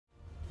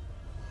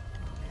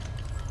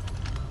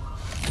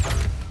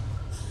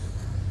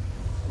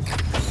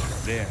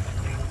There.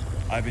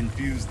 I've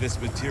infused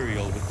this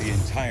material with the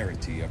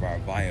entirety of our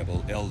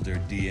viable Elder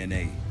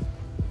DNA.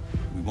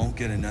 We won't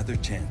get another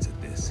chance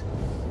at this.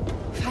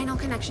 Final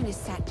connection is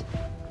set.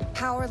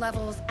 Power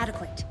levels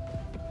adequate.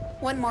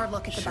 One more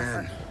look at the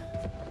buffer.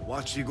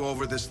 Watch you go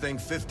over this thing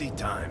 50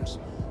 times.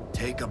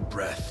 Take a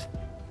breath.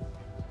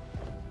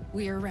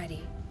 We're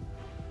ready.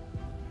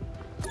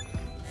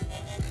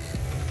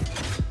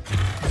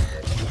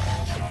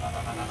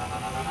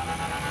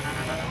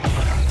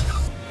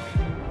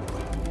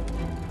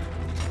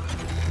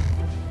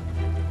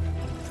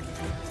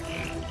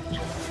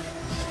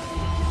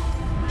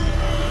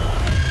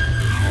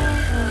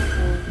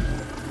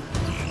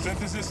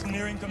 Synthesis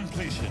nearing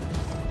completion.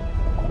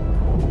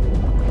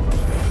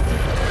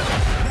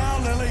 Now,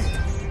 Lily!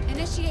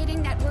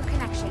 Initiating network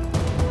connection.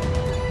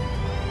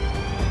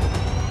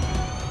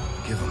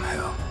 Give him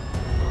hell.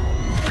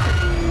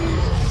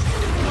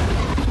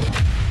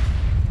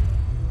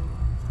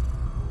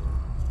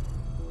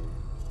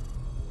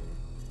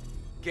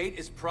 Gate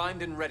is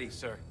primed and ready,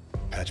 sir.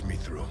 Patch me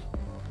through.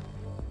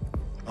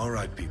 All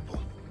right, people.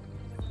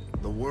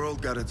 The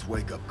world got its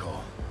wake-up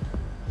call.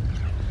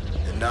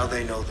 And now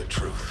they know the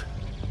truth.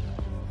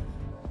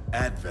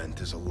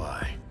 Advent is a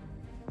lie.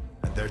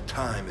 And their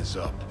time is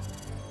up.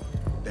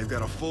 They've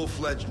got a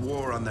full-fledged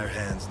war on their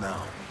hands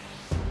now.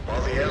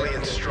 While the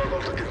aliens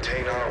struggle to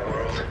contain our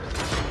world,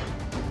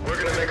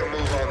 we're gonna make a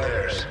move on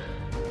theirs.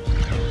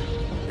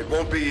 It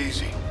won't be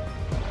easy.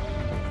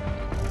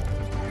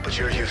 But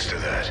you're used to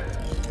that.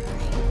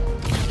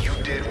 You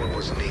did what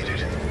was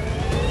needed.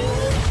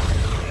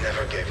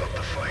 Never gave up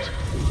the fight.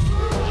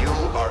 You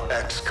are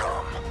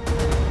Xcom.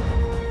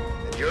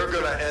 And you're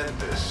gonna end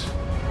this.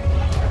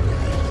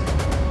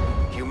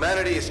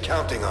 Humanity is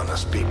counting on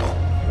us, people.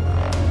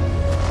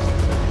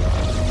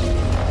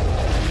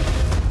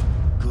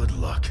 Good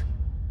luck,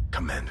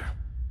 Commander.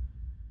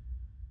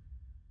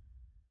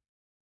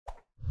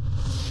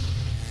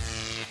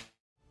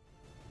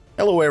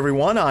 Hello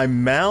everyone,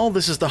 I'm Mal.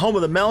 This is the home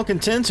of the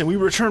Malcontents, and we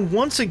return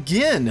once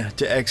again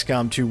to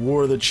XCOM 2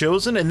 War of the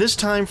Chosen, and this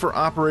time for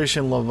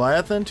Operation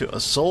Leviathan to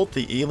assault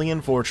the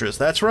alien fortress.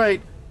 That's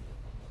right,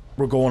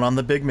 we're going on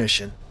the big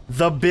mission.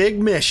 The big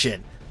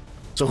mission!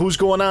 So who's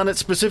going on it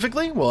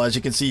specifically? Well, as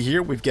you can see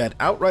here, we've got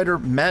Outrider,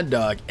 Mad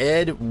Dog,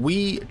 Ed,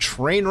 Wee,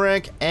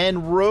 Trainwreck, and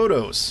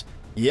Rhodos.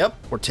 Yep,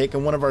 we're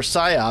taking one of our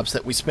psyops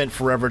that we spent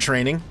forever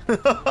training.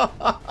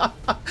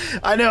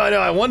 I know,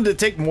 I wanted to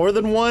take more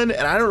than one,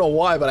 and I don't know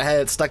why, but I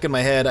had it stuck in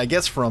my head, I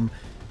guess from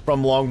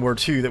Long War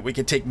 2, that we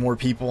could take more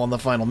people on the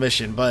final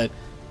mission, but,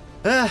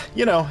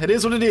 you know, it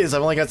is what it is.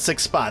 I've only got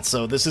 6 spots,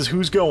 so this is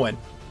who's going.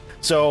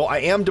 So I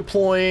am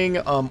deploying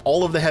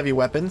all of the heavy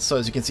weapons. So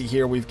as you can see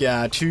here, we've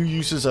got 2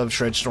 uses of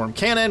Shred Storm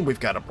Cannon, we've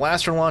got a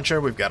blaster launcher,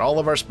 we've got all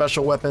of our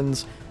special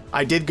weapons.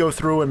 I did go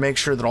through and make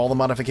sure that all the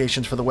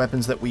modifications for the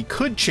weapons that we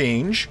could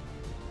change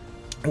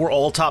were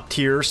all top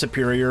tier,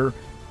 superior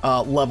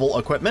level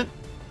equipment.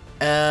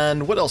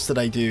 And what else did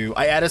I do?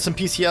 I added some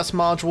PCS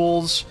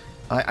modules.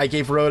 I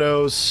gave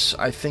Rhodos,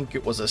 I think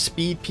it was a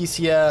speed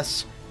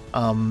PCS.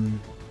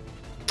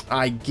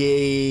 I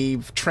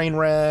gave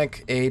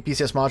Trainwreck a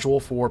PCS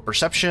module for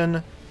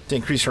perception to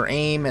increase her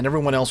aim, and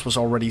everyone else was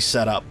already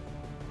set up.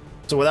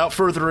 So without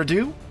further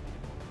ado,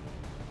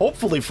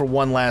 hopefully for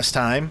one last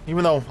time,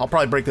 even though I'll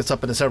probably break this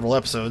up into several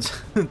episodes,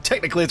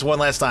 technically it's one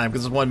last time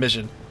because it's one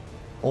mission.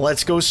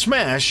 Let's go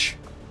smash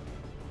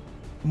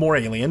more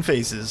alien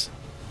faces.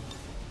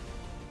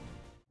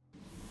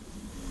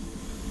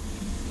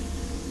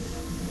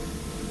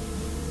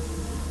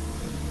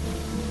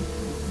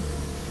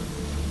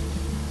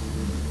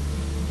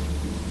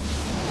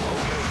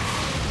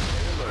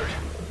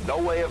 No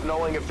way of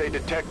knowing if they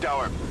detect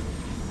our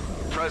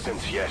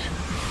presence yet.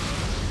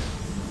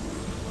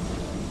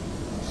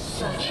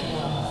 Such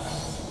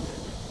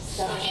loss,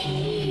 such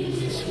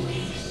needless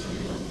waste.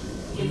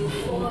 You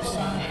force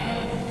our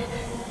hand,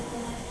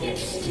 yet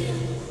still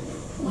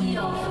we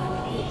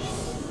offer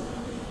peace.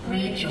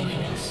 Rejoin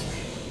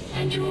us,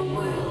 and your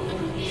world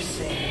will be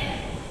saved.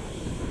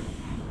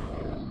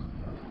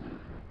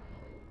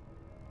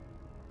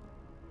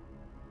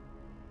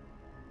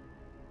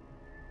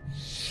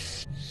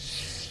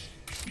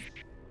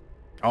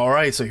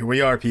 Alright, so here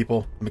we are,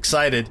 people. I'm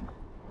excited.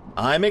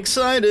 I'm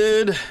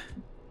excited!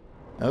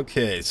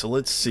 Okay, so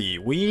let's see.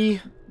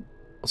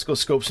 Let's go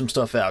scope some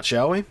stuff out,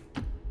 shall we?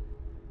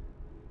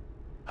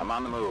 I'm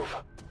on the move.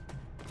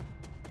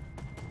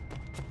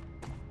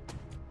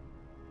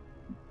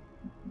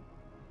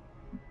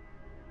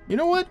 You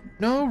know what?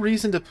 No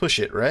reason to push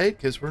it, right?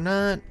 Because we're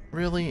not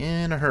really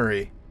in a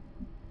hurry.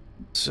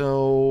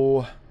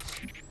 So...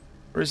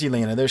 where's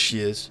Elena? There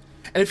she is.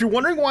 And if you're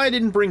wondering why I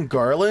didn't bring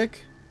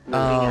Garlic...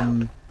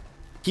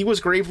 he was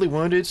gravely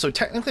wounded, so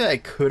technically I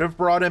could have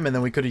brought him, and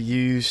then we could have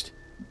used,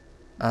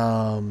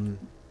 yeah,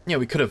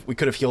 we could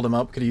have healed him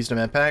up, could have used a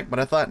med pack, but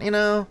I thought, you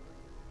know,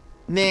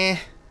 nah,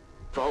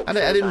 I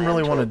didn't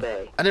really want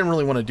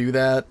to do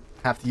that.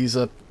 Have to use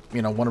up,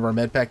 you know, one of our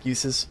med pack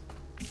uses.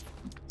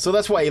 So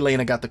that's why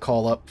Elena got the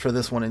call up for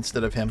this one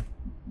instead of him.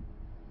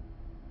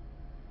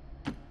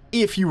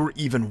 If you were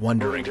even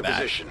wondering Moving to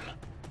that. position.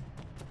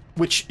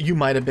 Which you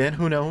might have been,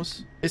 who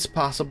knows? It's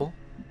possible.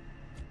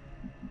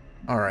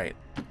 Alright.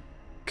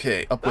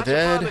 Okay, up with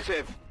Ed.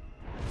 Affirmative.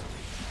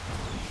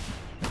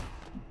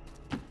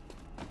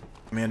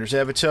 Commander's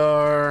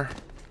Avatar.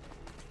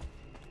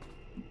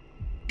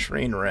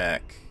 Train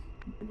wreck.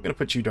 I'm gonna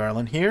put you,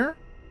 darling, here.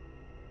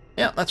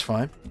 Yeah, that's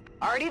fine.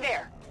 Already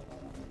there.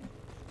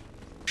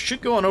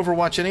 Should go on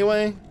Overwatch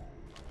anyway.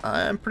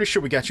 I'm pretty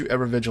sure we got you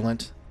ever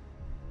vigilant.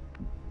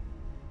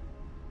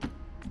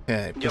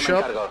 Okay, push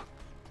up.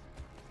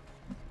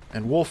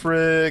 And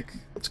Wolfric,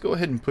 let's go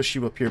ahead and push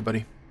you up here,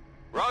 buddy.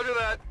 Roger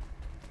that.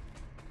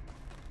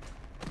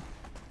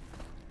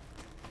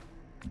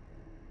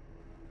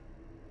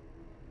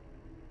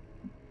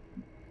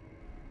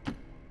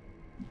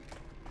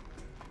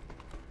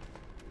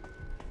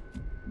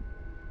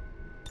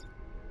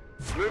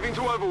 Moving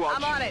to Overwatch.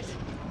 I'm on it.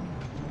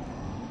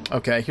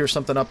 Okay, here's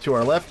something up to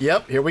our left.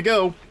 Yep, here we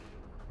go.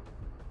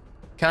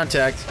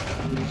 Contact.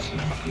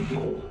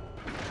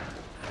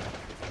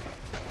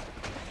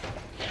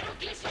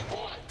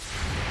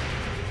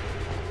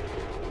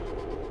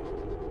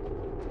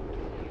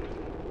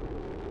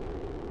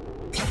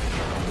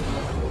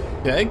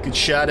 Okay, good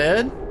shot,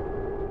 Ed.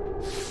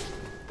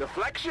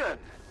 Deflection.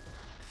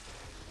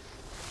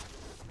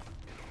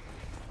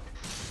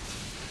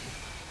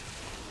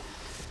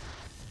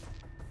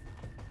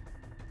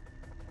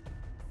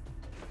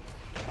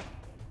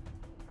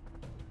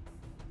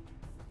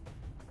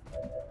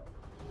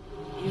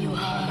 You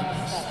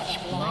have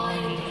such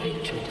blind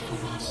hatred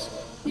for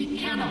us. We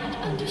cannot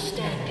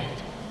understand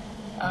it.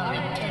 Our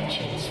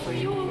intentions for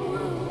your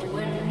world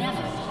were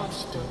never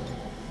hostile.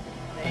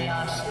 They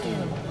are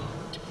still not.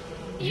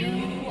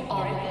 You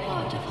are a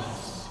part of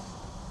us.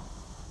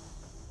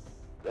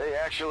 They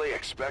actually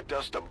expect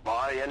us to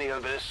buy any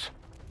of this?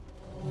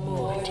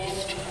 More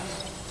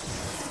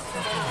distrust.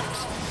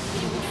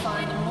 Perhaps you will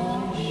find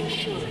more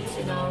reassurance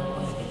in our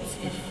words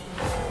if...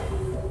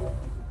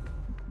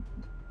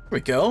 Here we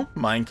go.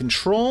 Mind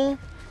control.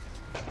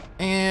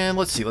 And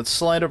let's see. Let's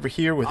slide over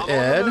here with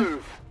Ed.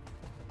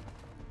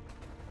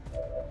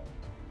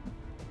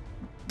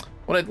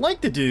 What I'd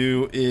like to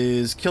do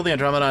is kill the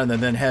Andromedon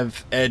and then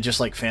have Ed just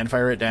like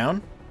fanfire it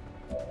down.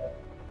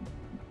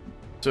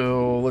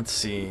 So let's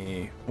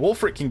see.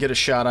 Wolfric can get a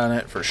shot on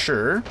it for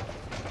sure.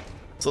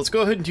 So let's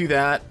go ahead and do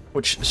that,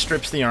 which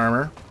strips the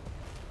armor.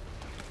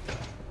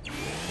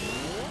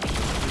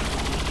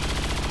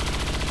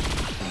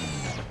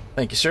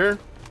 Thank you, sir.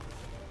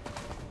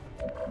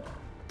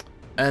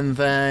 And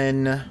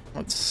then,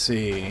 let's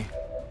see.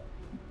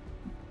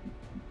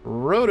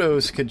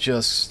 Rotos could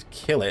just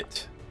kill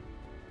it.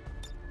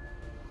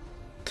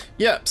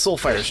 Yeah,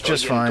 Soulfire's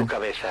just fine.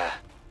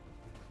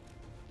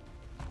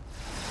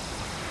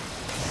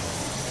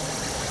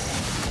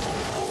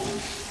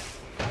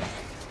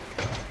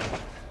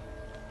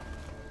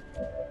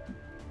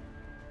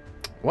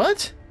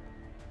 What?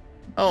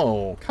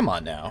 Oh, come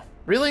on now.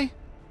 Really?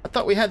 I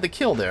thought we had the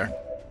kill there.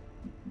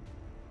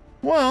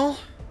 Well,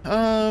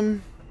 I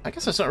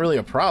guess that's not really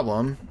a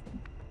problem.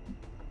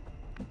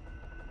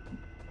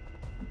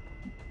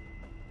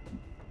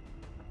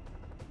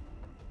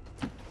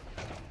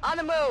 On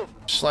the move.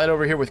 Slide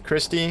over here with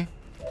Christy.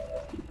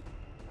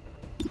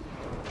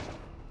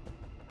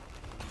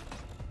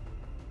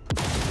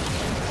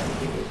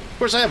 Of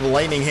course, I have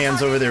lightning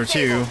hands over there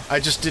too. I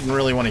just didn't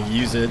really want to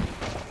use it.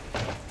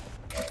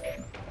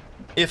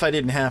 If I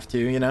didn't have to,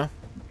 you know?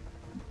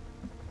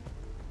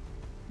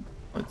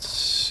 Let's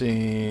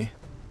see.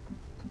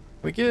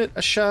 We get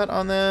a shot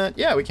on that?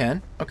 Yeah, we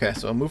can. Okay,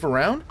 so I'll move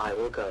around. I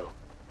will go.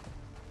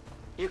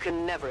 You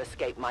can never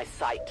escape my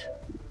sight.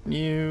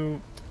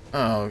 You...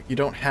 Oh, you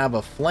don't have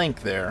a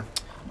flank there.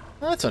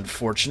 Well, that's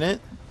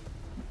unfortunate.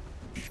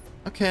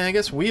 Okay, I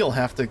guess we'll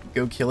have to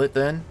go kill it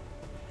then.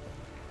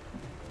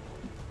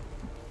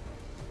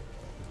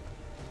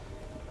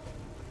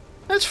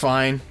 That's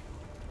fine.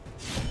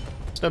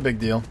 It's no big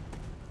deal.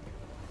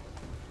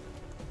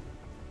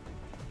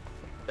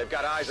 They've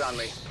got eyes on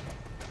me.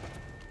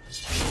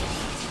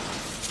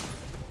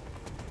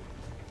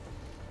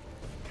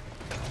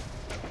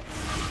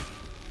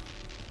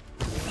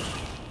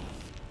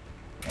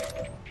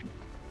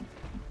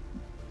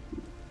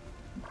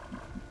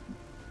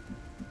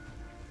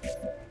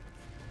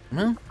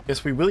 Well,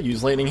 guess we will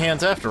use lightning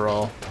hands after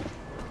all.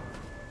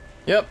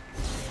 Yep.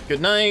 Good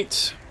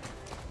night.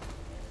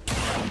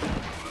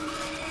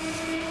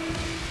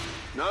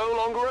 No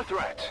longer a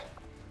threat.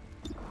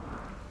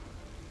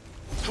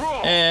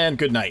 Draw. And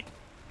good night.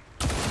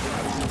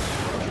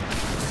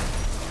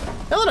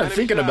 Now that I'm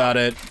thinking about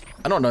it,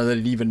 I don't know that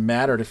it even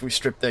mattered if we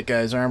stripped that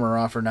guy's armor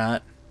off or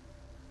not.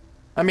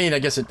 I mean, I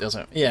guess it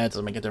doesn't. Yeah, it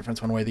doesn't make a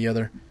difference one way or the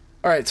other.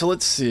 Alright, so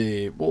let's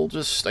see. We'll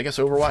just, I guess,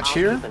 Overwatch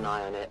here. Keep an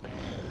eye on it.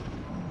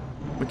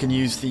 We can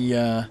use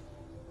the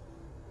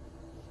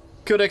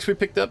codex we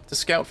picked up to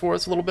scout for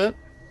us a little bit.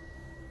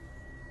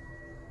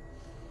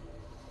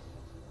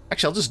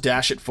 Actually, I'll just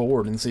dash it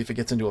forward and see if it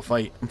gets into a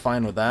fight. I'm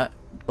fine with that.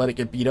 Let it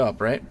get beat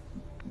up, right?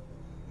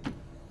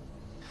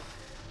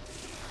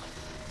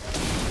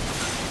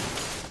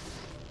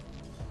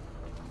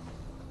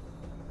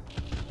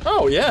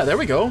 Oh, yeah, there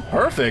we go.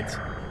 Perfect.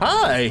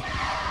 Hi.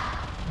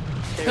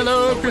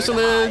 Hello,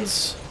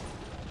 chrysalids.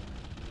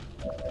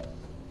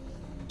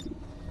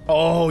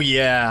 Oh,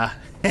 yeah.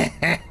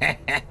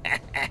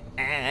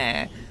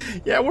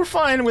 Yeah, we're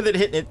fine with it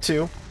hitting it,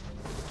 too.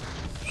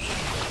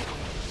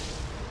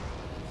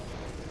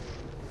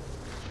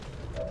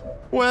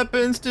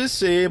 Weapons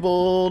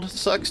disabled.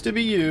 Sucks to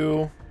be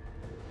you.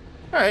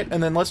 Alright,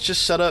 and then let's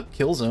just set up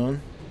kill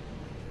zone.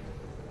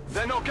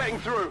 They're not getting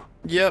through.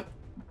 Yep.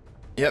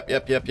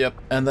 Yep.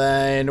 And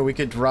then we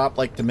could drop,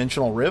 like,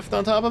 Dimensional Rift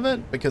on top of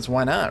it, because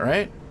why not,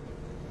 right?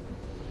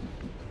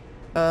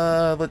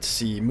 Let's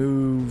see.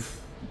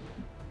 Move...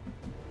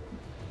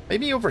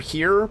 maybe over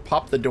here,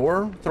 pop the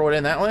door, throw it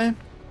in that way.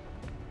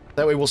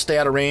 That way we'll stay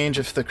out of range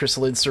if the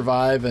chrysalids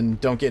survive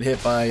and don't get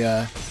hit by,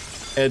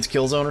 Ed's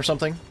kill zone or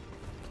something.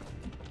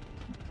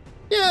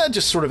 Yeah,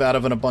 just sort of out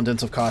of an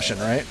abundance of caution,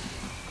 right?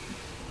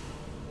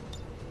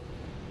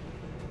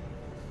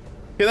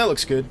 Okay, that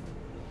looks good.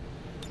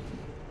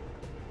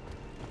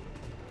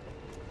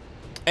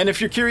 And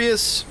if you're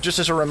curious, just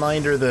as a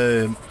reminder,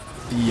 the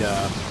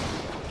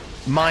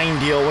mind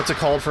deal, what's it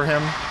called for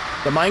him?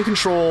 The mind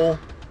control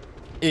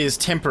is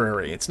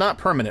temporary. It's not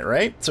permanent,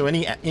 right? So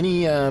any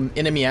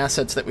enemy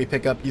assets that we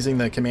pick up using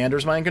the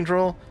commander's mind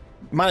control,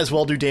 might as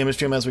well do damage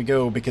to them as we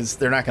go because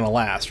they're not going to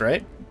last,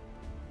 right?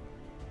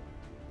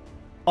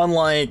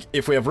 Unlike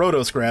if we have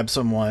Rotos grab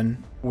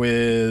someone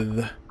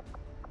with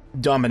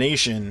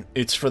domination,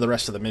 it's for the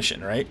rest of the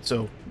mission, right?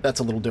 So that's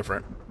a little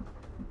different.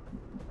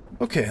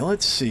 Okay,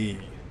 let's see.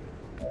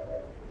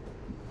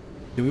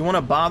 Do we want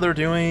to bother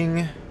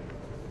doing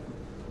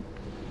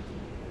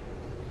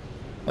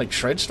like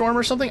Shredstorm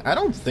or something? I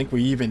don't think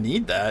we even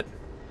need that.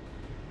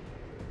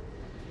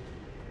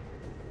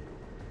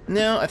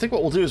 No, I think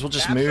what we'll do is we'll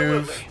just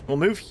move. We'll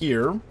move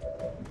here.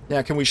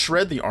 Now, can we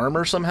shred the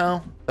armor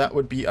somehow? That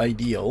would be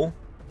ideal.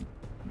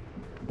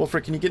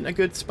 Wolfric, can you get in a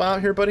good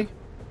spot here, buddy?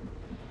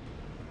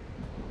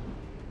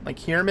 Like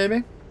here,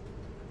 maybe?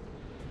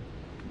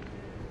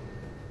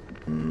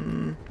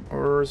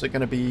 Or is it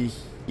going to be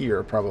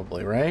here,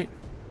 probably, right?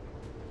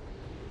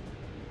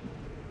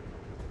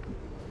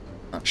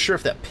 Not sure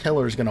if that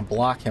pillar is going to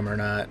block him or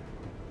not.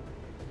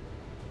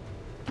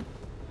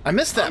 I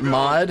missed that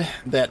mod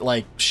that,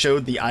 like,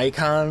 showed the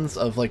icons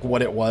of, like,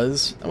 what it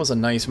was. That was a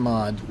nice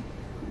mod.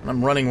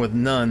 I'm running with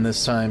none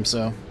this time,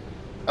 so...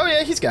 oh,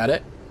 yeah, he's got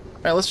it.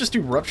 Alright, let's just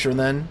do Rupture,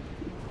 then.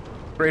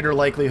 Greater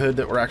likelihood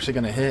that we're actually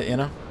going to hit, you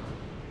know?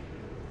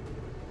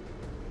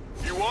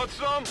 You want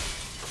some?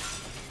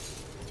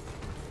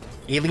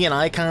 Alien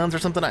icons or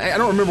something? I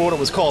don't remember what it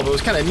was called, but it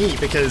was kind of neat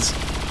because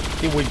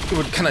it would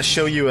kind of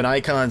show you an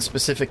icon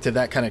specific to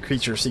that kind of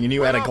creature, so you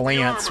knew at a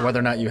glance whether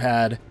or not you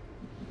had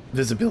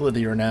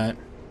visibility or not.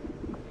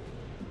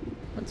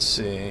 Let's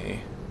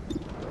see.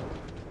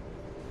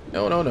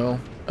 No.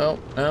 Oh,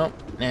 no.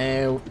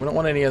 No, we don't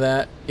want any of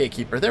that.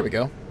 Gatekeeper, there we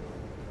go.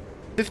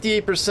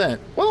 58%.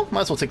 Well,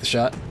 might as well take the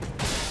shot.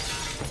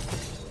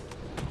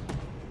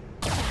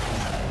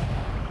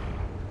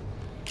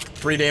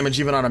 Three damage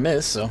even on a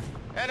miss, so...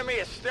 Enemy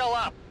is still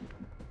up.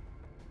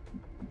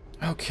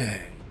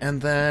 okay,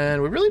 and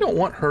then we really don't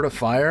want her to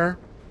fire.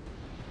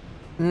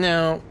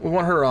 No, we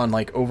want her on,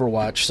 like,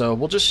 Overwatch, so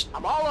we'll just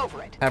I'm all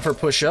over it. have her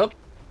push up.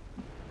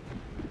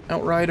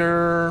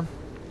 Outrider...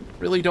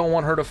 really don't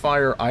want her to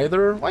fire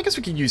either. Well, I guess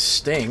we could use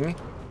Sting.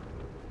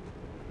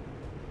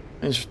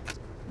 If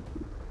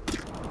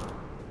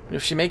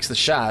she makes the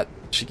shot,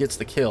 she gets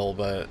the kill,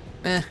 but...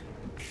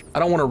 I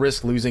don't want to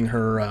risk losing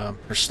her,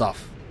 her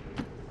stuff.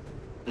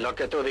 Lo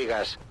que tú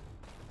digas.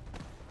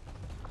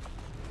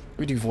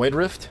 We do Void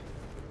Rift?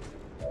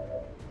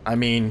 I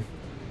mean...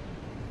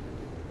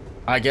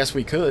 I guess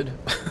we could.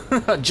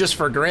 Just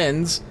for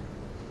grins.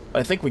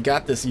 I think we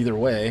got this either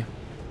way.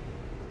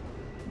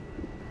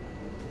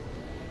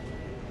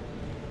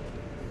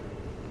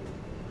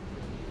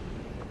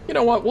 You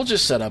know what? We'll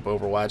just set up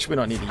Overwatch. We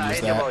don't need to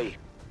use that.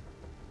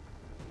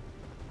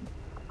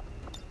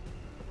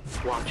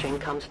 Watching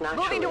comes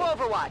naturally. Moving to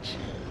Overwatch.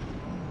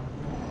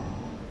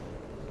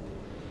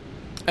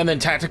 And then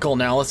tactical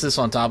analysis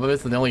on top of it,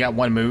 so they only got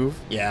one move.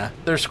 Yeah,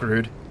 they're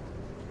screwed.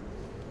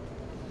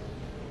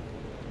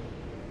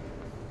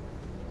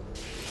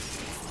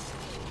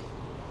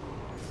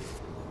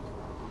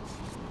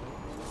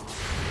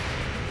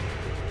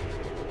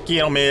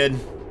 Get him mid.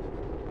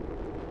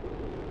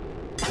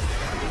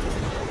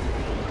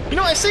 You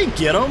know, I say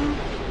get him,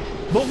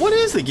 but what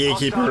is the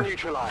Gatekeeper?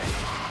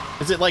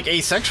 Is it like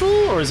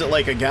asexual, or is it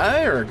like a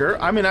guy or a girl?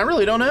 I mean, I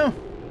really don't know.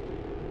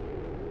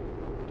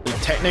 Is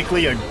it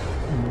technically a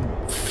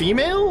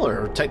female,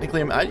 or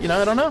technically, you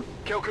know, I don't know.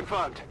 Kill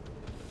confirmed.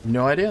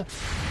 No idea.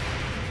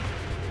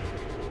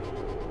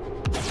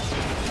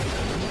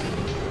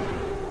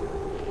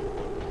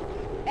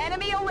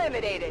 Enemy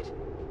eliminated.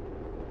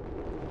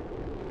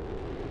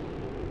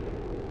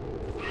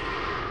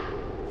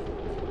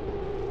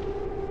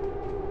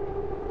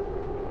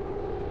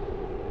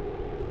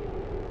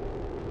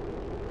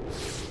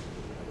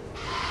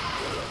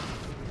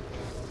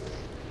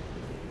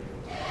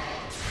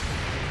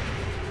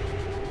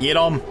 Get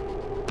him.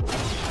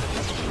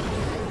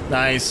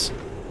 Nice.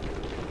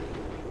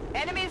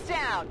 Enemies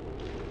down.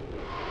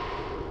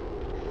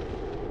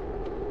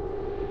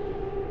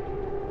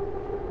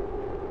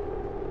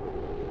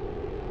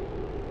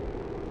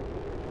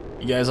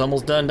 You guys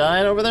almost done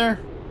dying over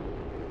there?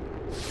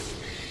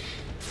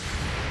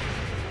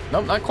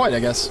 Nope, not quite,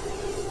 I guess.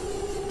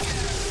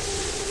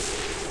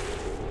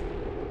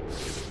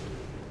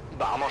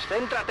 Vamos,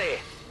 céntrate.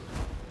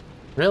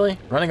 Really?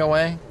 Running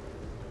away?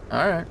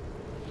 Alright.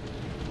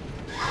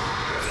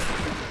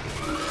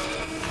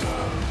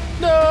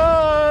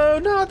 No!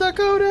 Not the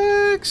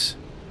Codex!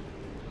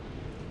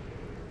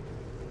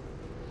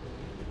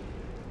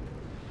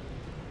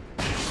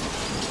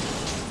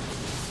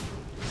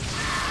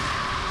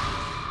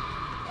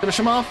 Finish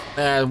him off?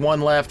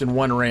 One left and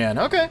one ran.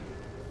 Okay.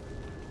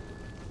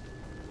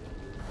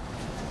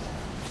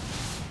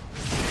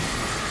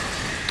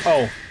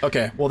 Oh,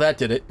 okay. Well, that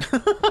did it.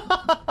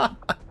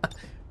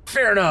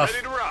 Fair enough.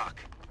 Ready to rock.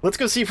 Let's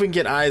go see if we can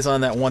get eyes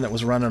on that one that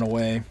was running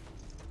away.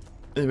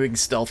 Maybe we can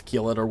stealth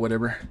kill it or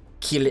whatever.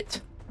 Kill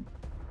it.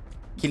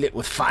 Kill it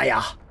with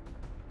fire.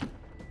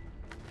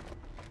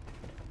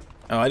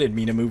 Oh, I didn't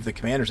mean to move the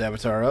commander's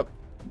avatar up.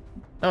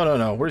 No, no,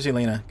 no. Where's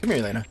Elena? Come here,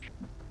 Elena.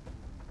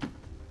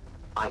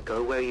 I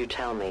go where you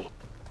tell me.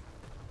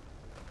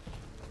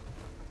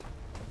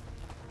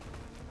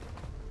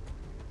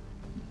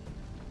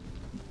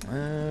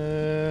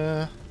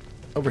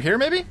 Over here,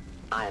 maybe?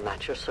 I am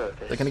at your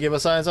service. They're gonna give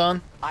us eyes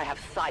on? I have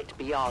sight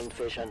beyond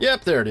vision.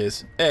 Yep, there it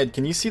is. Ed,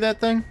 can you see that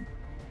thing?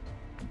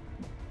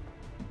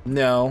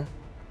 No.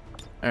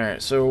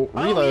 Alright, so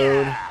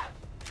reload. Oh, yeah.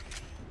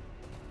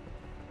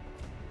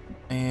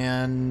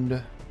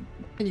 And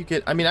can you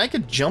get... I mean, I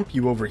could jump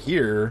you over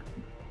here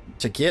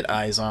to get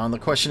eyes on. The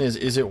question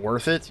is it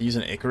worth it to use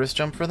an Icarus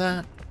jump for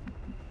that?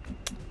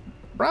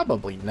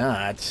 Probably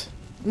not.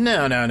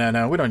 No, no, no,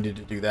 no. We don't need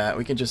to do that.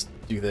 We can just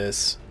do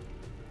this.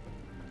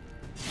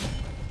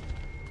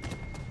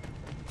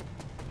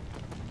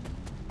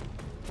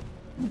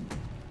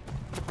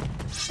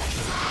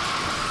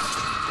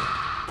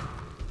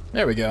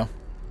 There we go.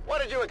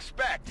 What did you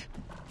expect?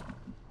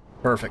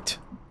 Perfect.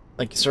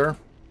 Thank you, sir.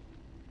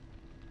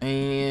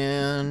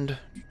 And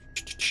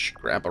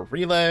grab a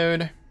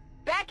reload.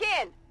 Back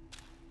in.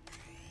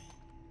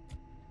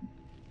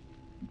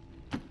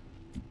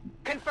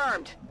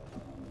 Confirmed.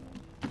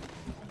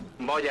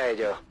 Voy a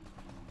ello.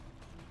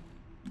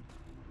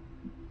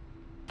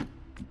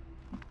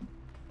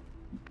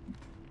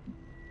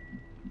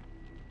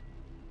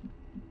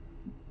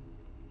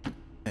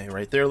 Okay,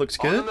 right there looks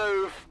On good. the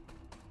move.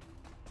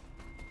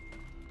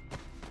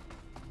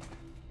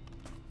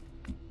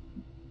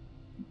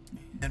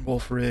 And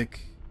Wolfric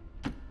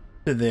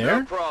to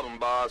there. No problem,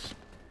 boss.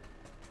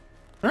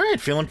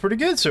 Alright, feeling pretty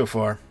good so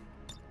far.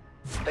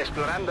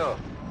 Explorando.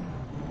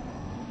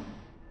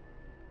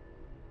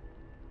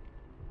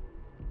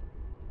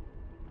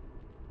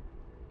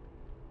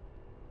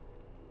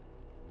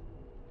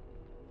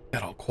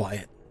 Got all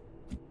quiet.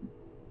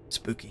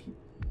 Spooky.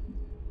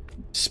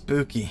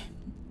 Spooky.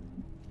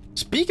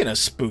 Speaking of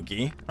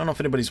spooky, I don't know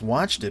if anybody's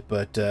watched it,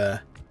 but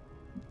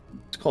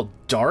it's called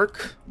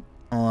Dark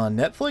on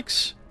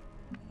Netflix.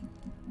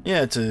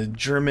 Yeah, it's a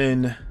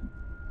German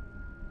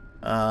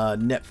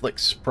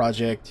Netflix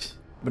project.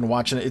 I've been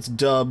watching it. It's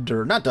dubbed,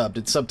 or not dubbed,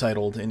 it's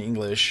subtitled in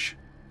English,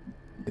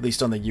 at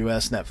least on the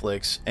US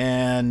Netflix,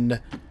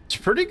 and it's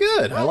pretty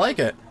good. I like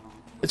it.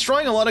 It's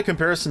drawing a lot of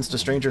comparisons to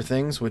Stranger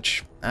Things,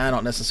 which I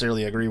don't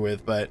necessarily agree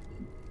with, but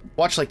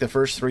watch like the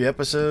first 3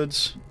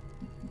 episodes,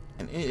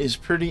 and it is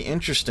pretty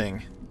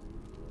interesting.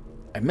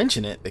 I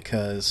mention it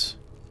because,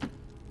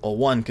 well,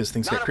 1, because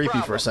things get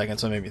creepy for a second,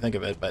 so it made me think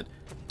of it, but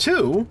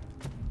 2,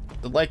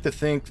 I'd like to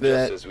think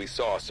that... Just as we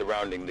saw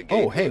surrounding the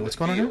Oh, hey, what's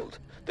going on here?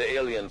 The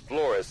alien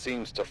flora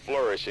seems to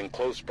flourish in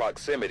close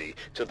proximity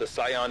to the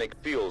psionic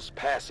fields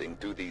passing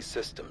through these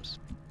systems.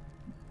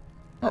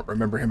 I don't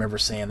remember him ever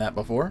saying that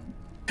before.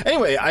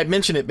 Anyway, I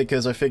mention it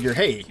because I figure,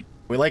 hey,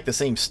 we like the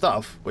same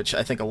stuff, which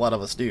I think a lot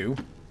of us do,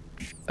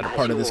 that are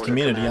part of this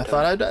community. I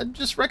thought I'd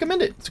just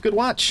recommend it. It's a good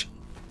watch.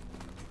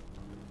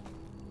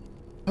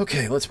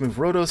 Okay, let's move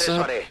Rhodos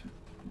up.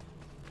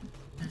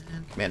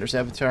 And Commander's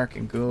avatar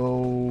can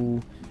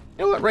go...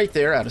 You know what? Right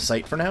there, out of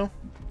sight for now.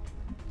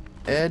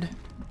 Ed,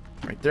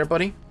 right there,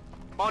 buddy.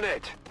 On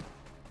it.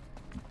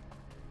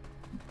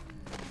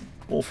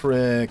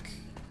 Wolfric.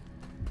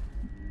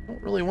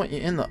 Don't really want you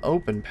in the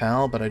open,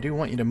 pal, but I do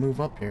want you to move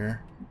up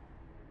here.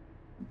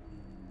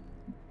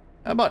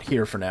 How about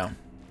here for now?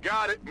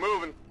 Got it.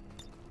 Moving.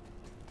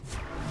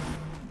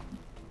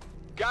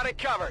 Got it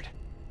covered.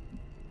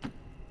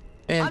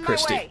 And On my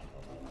Christy. way.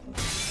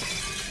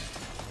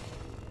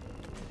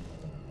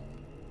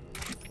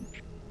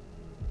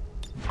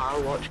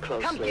 I'll watch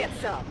closely. Come get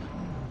some.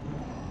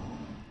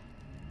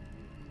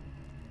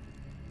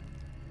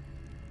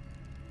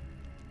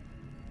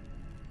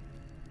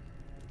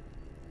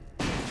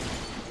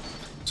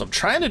 So I'm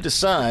trying to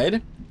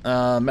decide.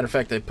 Matter of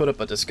fact, I put up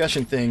a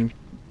discussion thing,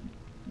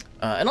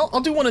 and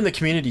I'll do one in the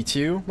community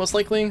too, most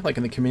likely, like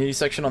in the community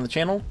section on the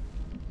channel.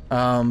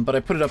 But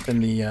I put it up in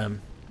the on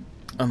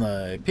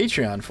the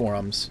Patreon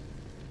forums.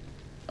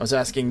 I was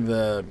asking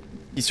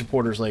these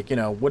supporters, like, you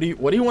know, what do you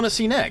want to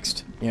see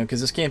next? You know, because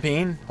this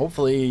campaign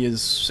hopefully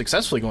is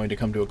successfully going to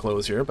come to a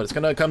close here, but it's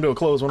going to come to a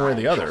close one way or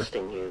the other.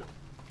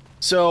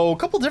 So a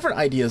couple different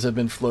ideas have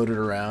been floated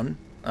around.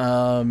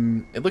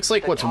 It looks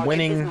like what's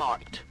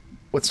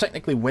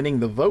technically winning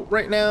the vote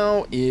right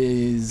now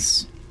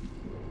is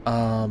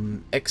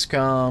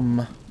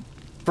XCOM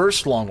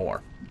First Long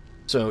War.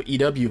 So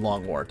EW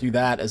Long War. Do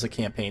that as a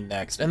campaign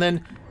next, and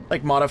then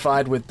like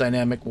modified with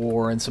Dynamic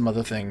War and some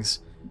other things.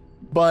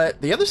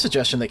 But the other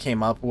suggestion that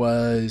came up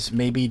was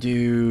maybe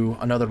do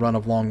another run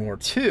of Long War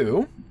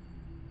 2,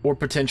 or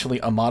potentially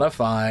a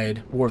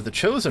modified War of the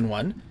Chosen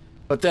one,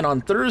 but then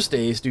on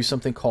Thursdays do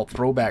something called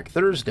Throwback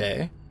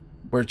Thursday,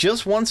 where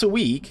just once a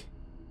week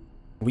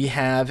we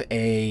have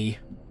a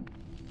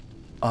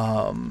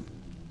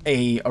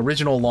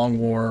original Long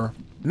War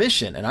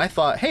mission. And I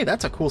thought, hey,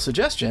 that's a cool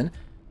suggestion,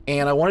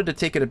 and I wanted to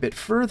take it a bit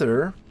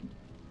further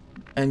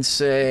and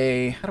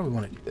say, how do we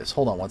want to do this?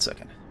 Hold on one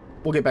second.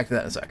 We'll get back to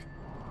that in a sec.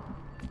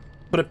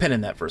 Put a pin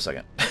in that for a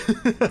second.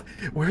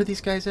 Where are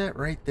these guys at?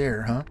 Right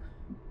there, huh?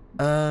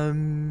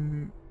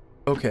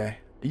 Okay.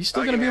 Are you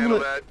still gonna be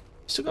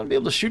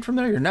able to shoot from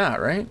there? You're not,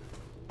 right?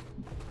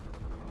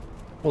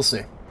 We'll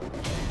see.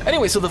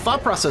 Anyway, so the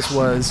thought process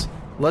was,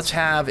 let's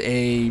have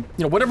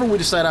whatever we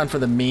decide on for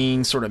the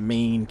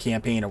main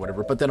campaign or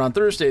whatever, but then on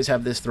Thursdays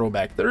have this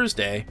Throwback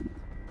Thursday,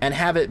 and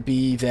have it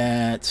be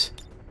that,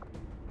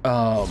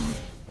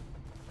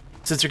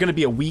 since they're gonna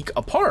be a week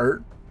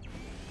apart,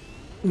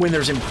 when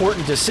there's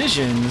important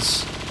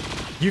decisions,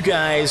 you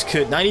guys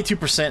could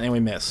 92% and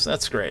we miss.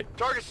 That's great.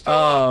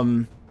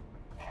 That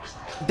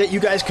you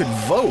guys could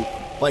vote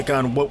like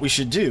on what we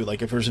should do.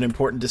 Like if there's an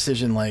important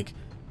decision, like,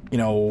 you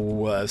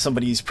know,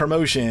 somebody's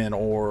promotion,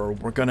 or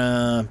we're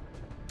gonna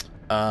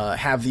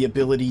have the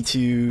ability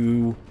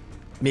to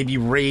maybe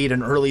raid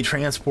an early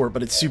transport,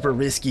 but it's super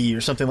risky,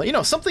 or something like, you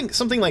know,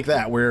 something like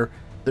that, where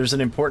there's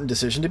an important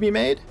decision to be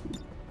made,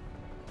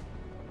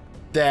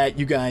 that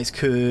you guys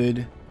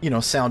could, you know,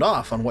 sound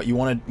off on what you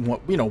wanted,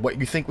 what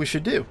you think we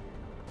should do.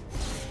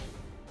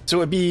 So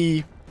it'd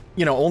be,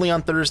 you know, only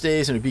on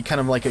Thursdays, and it'd be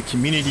kind of like a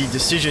community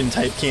decision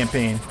type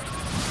campaign.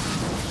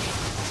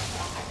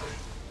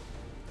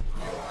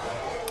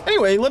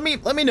 Anyway, let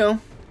me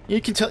know.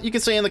 You can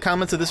say in the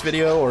comments of this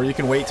video, or you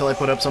can wait till I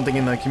put up something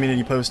in the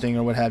community posting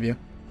or what have you.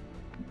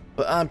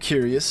 But I'm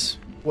curious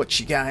what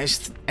you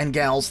guys and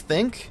gals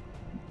think,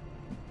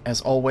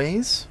 as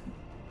always.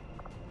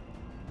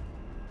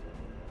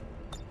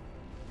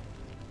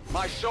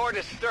 My sword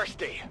is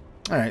thirsty.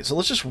 Alright, so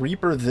let's just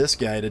Reaper this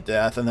guy to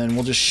death, and then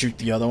we'll just shoot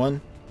the other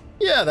one.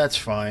 Yeah, that's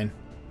fine.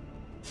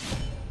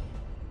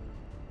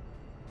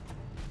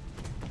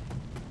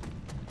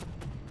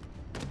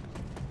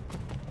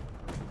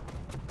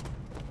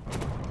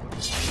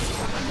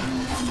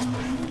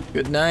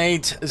 Good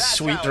night,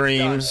 sweet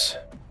dreams.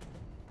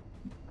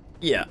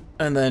 Yeah,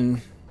 and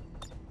then...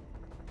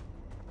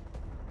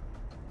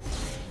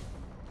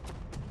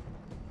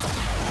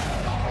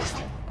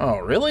 Oh,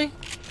 really?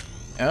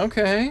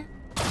 Okay.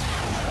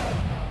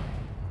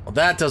 Well,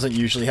 that doesn't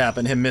usually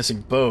happen, him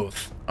missing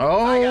both.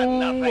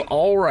 Oh,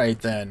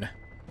 alright then.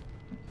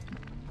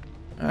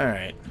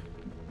 Alright.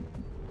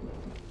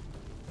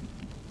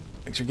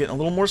 Things are getting a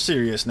little more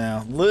serious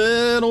now.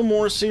 Little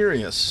more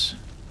serious.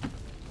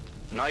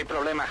 No hay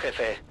problema,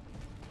 jefe.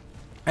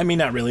 I mean,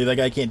 not really. That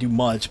guy can't do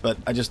much, but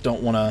I just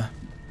don't want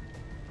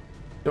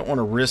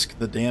to risk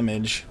the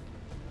damage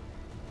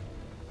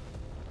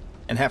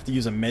and have to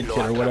use a med kit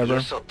or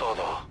whatever.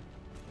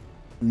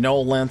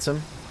 No lance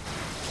him.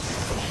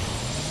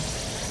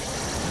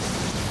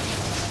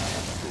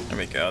 There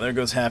we go. There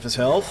goes half his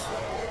health.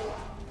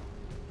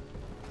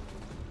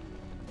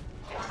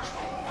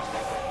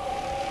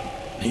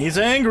 He's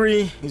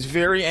angry. He's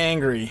very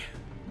angry.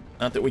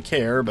 Not that we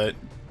care, but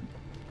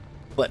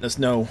letting us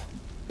know.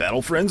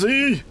 Battle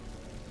frenzy!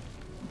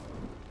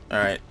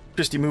 Alright.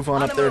 Christy, move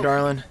on up there,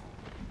 darling.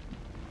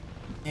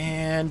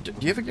 And do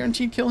you have a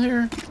guaranteed kill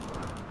here?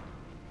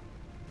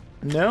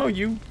 No,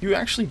 you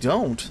actually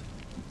don't.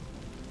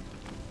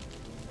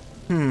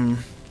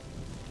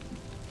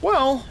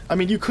 Well, I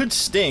mean, you could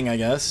sting, I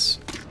guess.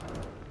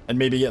 And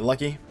maybe get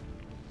lucky.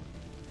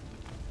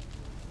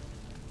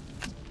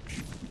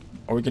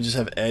 Or we could just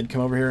have Ed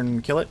come over here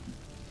and kill it.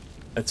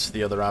 That's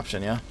the other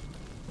option, yeah?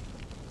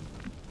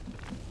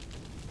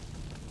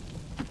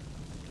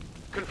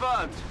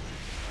 Confirmed.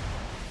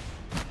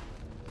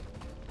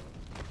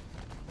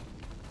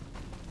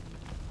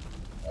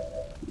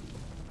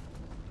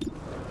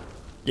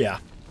 Yeah.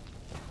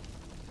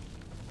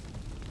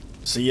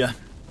 See ya.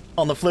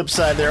 On the flip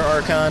side there,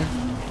 Archon.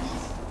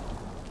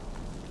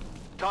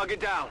 Target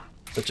down.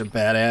 Such a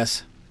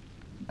badass.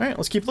 Alright,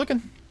 let's keep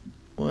looking.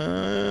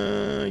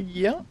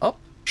 Yeah, up.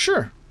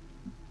 Sure.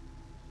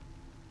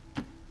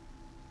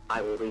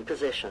 I will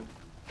reposition.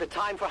 The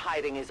time for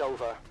hiding is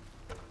over.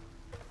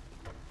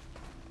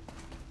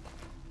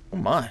 Oh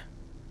my.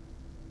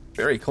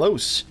 Very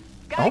close.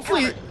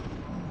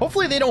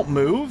 Hopefully they don't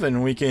move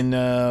and we can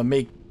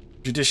make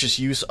judicious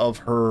use of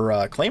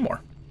her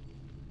Claymore.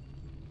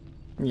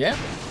 Yeah.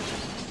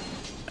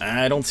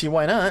 I don't see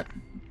why not.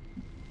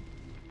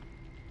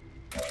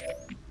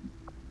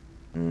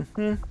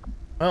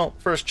 Well,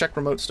 first check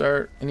remote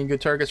start. Any good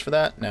targets for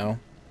that? No.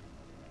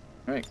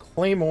 Alright,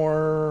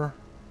 Claymore.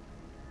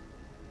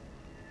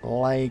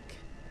 Like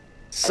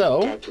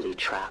so. A deadly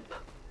trap.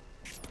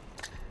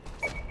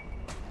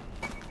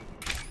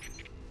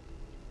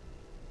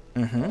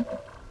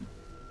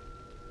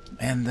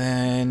 And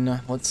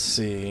then, let's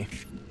see.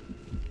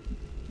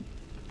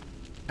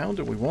 How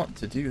do we want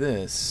to do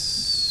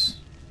this?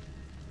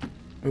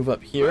 Move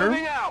up here.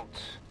 Moving out.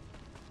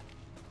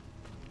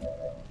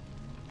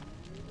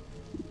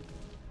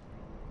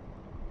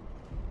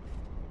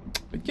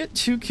 We get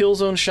 2 kill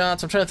zone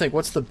shots. I'm trying to think,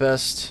 what's the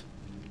best?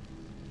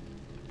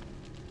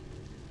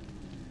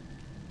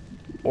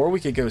 Or we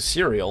could go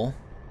serial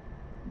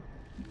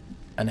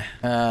and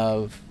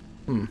have...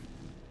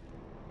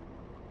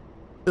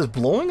 Does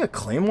blowing a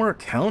claymore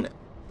count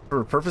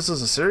for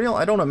purposes of serial?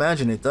 I don't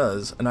imagine it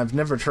does, and I've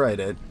never tried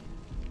it.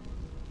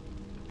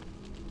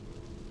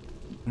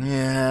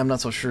 Yeah, I'm not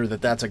so sure that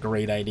that's a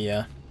great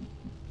idea.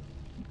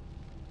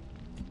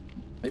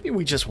 Maybe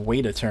we just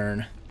wait a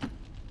turn.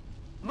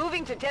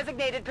 Moving to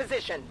designated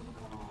position.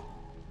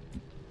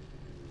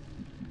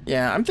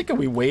 Yeah, I'm thinking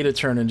we wait a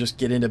turn and just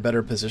get into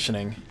better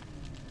positioning.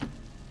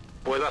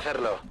 Puedo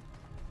hacerlo.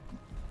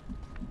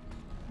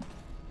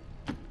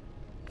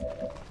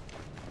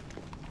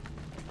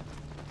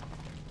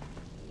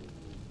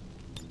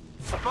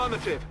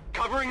 Affirmative.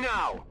 Covering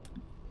now.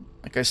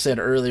 Like I said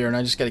earlier, and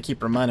I just gotta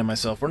keep reminding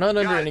myself, we're not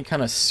under any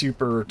kind of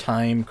super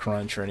time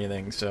crunch or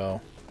anything,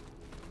 so...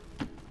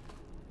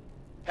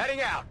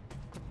 Heading out.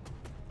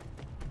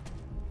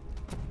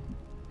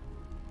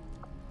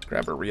 Let's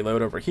grab a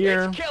reload over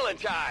here. It's killing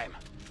time.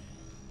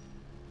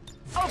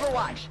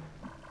 Overwatch.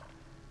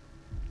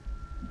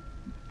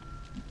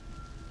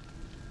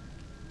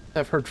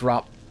 Have her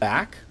drop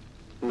back.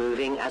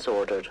 Moving as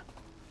ordered.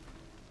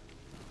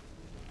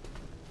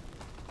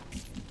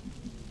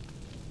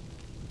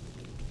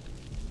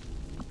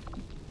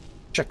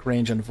 Check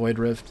range on Void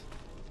Rift.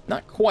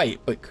 Not quite,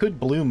 but could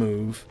blue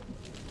move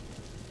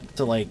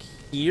to, like,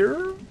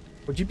 here?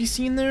 Would you be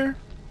seen there?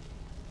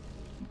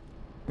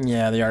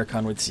 Yeah, the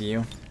Archon would see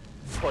you.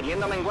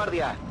 Poniéndome en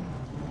guardia.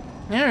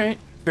 Alright,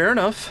 fair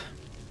enough.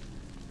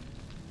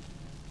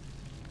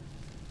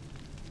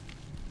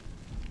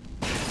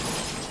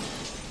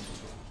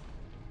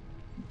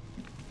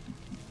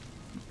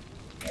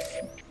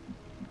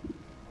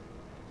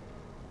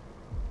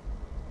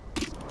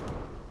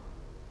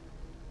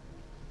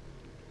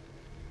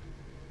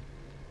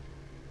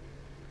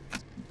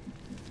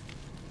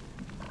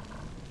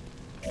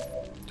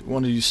 Do we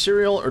want to do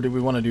serial or do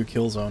we want to do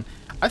kill zone?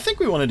 I think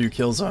we want to do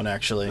kill zone,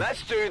 actually.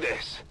 Let's do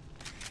this.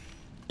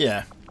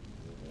 Yeah.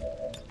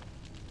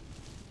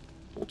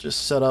 We'll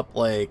just set up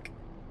like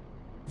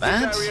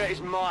that. This area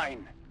is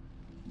mine.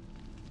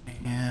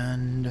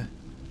 And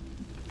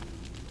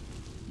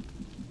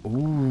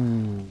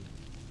ooh,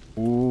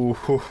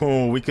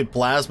 we could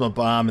plasma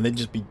bomb and they'd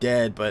just be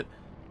dead, but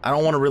I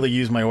don't want to really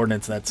use my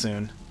ordnance that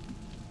soon.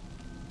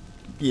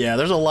 Yeah,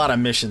 there's a lot of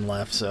mission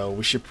left, so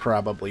we should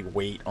probably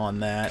wait on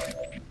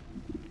that.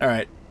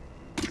 Alright.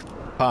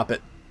 Pop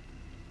it.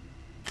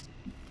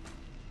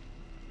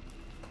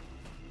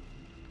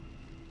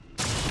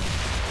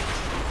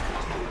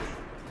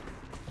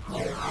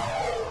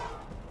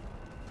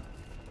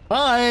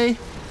 Bye!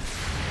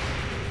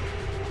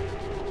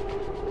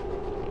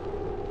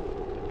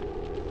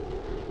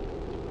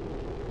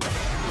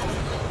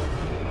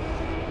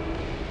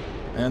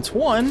 That's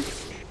one.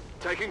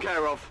 Taken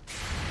care of.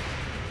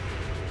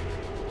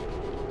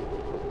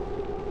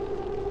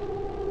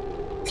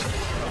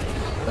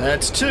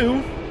 That's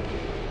two.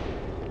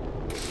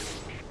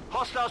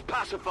 Hostiles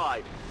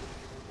pacified.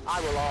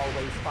 I will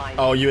always find.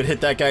 Oh, you had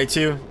hit that guy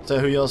too? Is that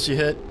who else you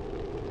hit?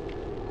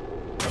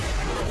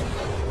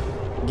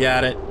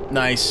 Got it.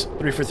 Nice.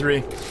 3 for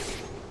 3.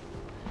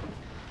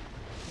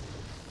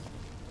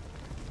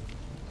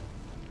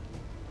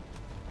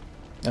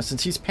 Now,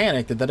 since he's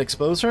panicked, did that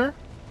expose her?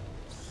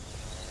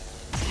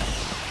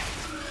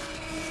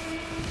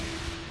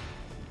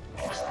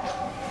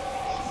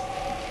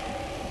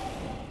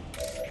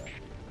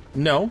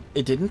 No,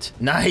 it didn't.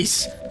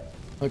 Nice!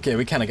 Okay,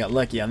 we kind of got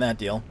lucky on that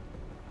deal.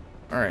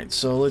 Alright,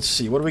 so let's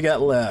see. What do we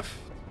got left?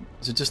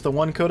 Is it just the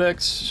one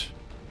Codex?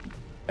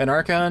 An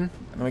Archon?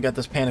 And then we got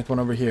this panicked one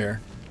over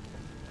here.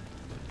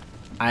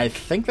 I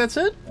think that's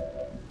it?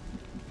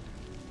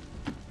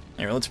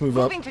 Here, let's move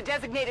up. Moving to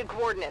designated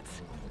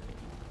coordinates.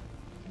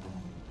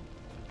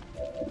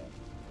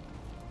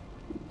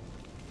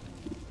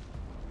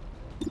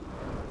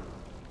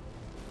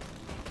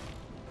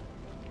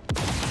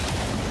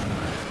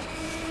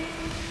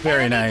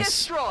 Very Enemy nice.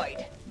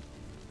 Destroyed.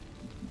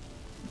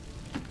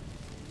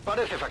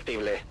 Parece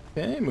factible.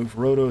 Okay, move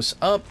Rhodos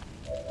up.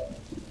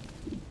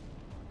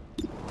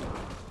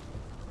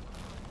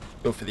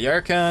 Go for the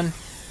Archon.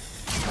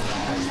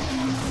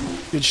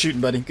 Good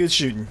shooting, buddy. Good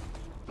shooting.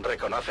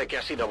 Reconoce que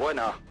ha sido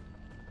buena.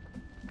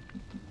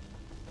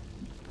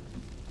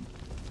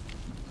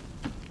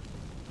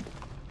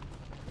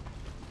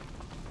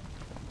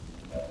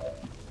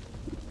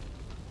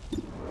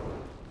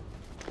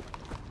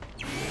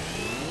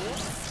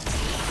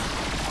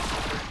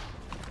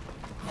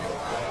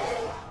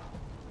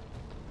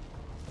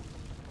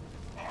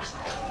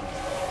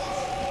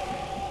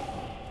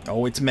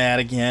 Oh, it's mad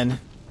again.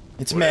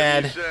 It's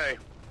Whatever mad. you say.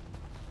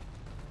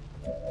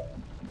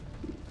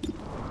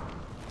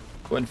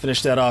 Go ahead and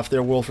finish that off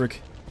there, Wolfric.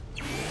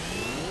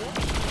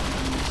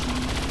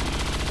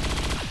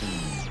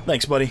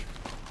 Thanks, buddy.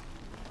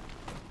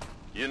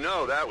 You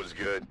know that was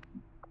good.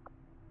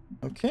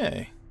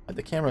 Okay. Why'd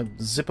the camera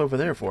zip over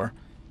there for?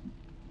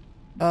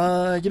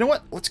 You know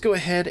what? Let's go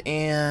ahead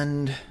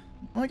and...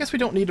 Well, I guess we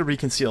don't need to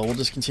reconceal. We'll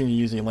just continue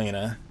using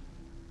Elena.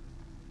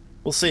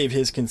 We'll save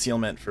his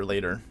concealment for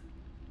later.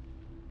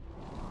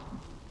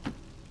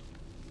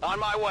 On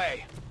my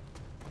way.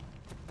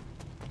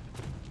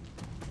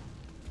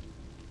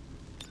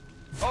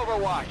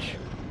 Overwatch.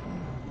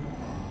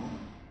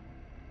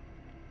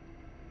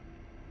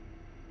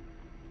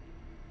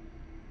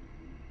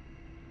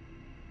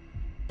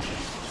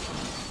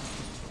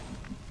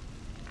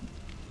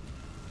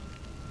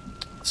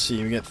 Let's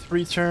see, we get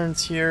 3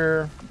 turns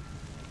here.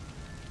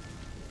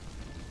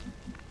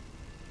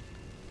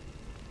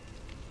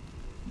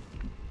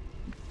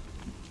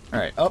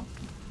 Alright, up.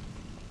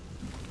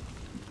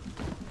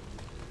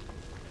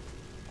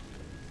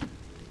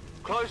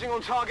 Closing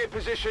on target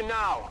position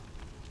now.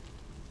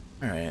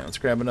 Alright, let's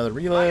grab another Back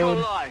reload.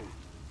 online.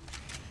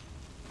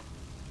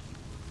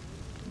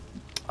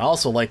 I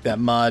also like that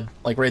mod.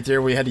 Like right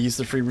there, we had to use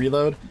the free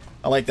reload.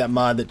 I like that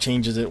mod that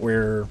changes it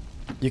where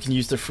you can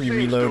use the free Seems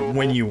reload doable.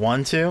 when you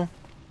want to.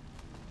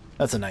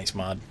 That's a nice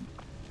mod.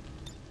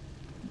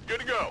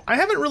 Good to go. I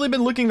haven't really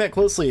been looking that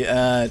closely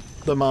at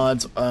the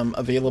mods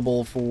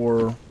available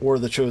for War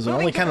of the Chosen.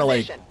 Moving Only to kind of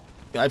like position.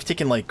 I've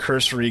taken like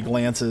cursory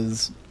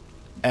glances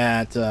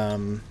at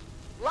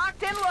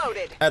Locked and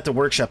loaded. at the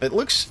workshop. It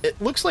looks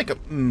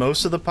like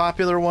most of the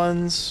popular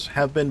ones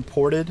have been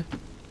ported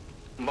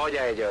Voy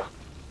a ello.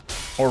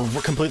 or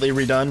completely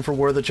redone for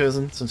War of the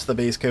Chosen, since the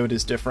base code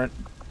is different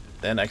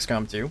than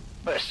XCOM 2.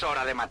 Es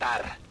hora de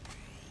matar.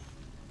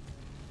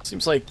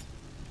 Seems like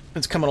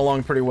it's coming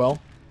along pretty well.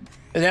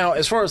 And now,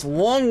 as far as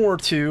Long War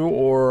 2,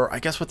 or I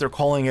guess what they're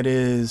calling it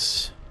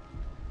is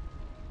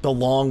the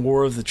Long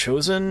War of the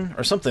Chosen,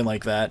 or something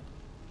like that,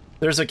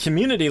 there's a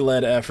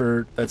community-led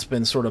effort that's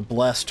been sort of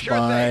blessed Sure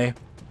by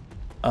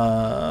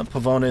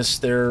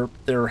Pavonis.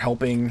 They're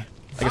helping.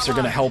 I guess they're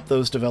going to help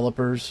those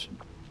developers,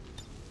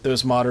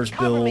 those modders,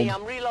 Cover me,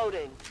 build I'm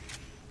reloading.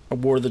 a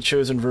War of the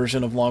Chosen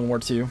version of Long War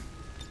 2.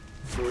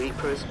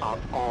 Reapers are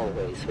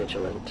always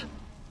vigilant.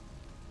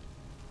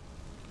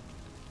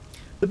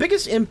 The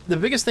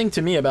biggest thing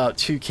to me about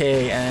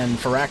 2K and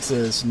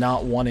Firaxis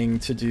not wanting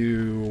to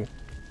do,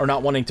 or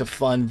not wanting to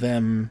fund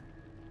them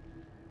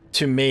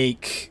to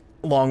make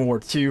Long War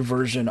 2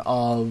 version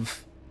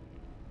of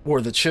War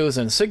of the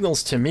Chosen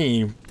signals to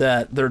me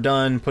that they're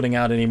done putting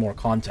out any more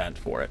content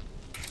for it.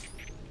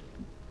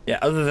 Yeah,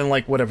 other than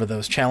like whatever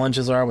those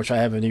challenges are, which I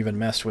haven't even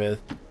messed with.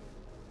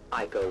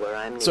 I go where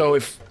I'm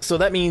needed. So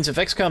that means if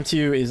XCOM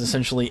 2 is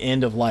essentially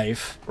end of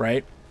life,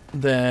 right?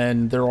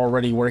 Then they're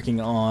already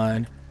working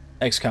on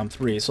XCOM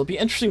 3. So it'll be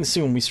interesting to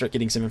see when we start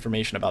getting some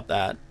information about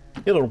that.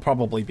 It'll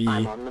probably be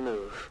I'm on the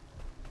move.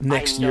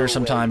 next I know year where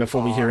sometime you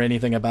before we hear are.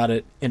 anything about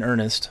it in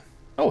earnest.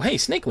 Oh, hey,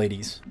 snake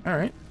ladies. All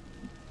right.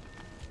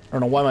 I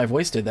don't know why my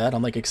voice did that.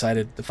 I'm like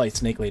excited to fight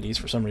snake ladies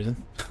for some reason.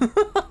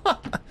 All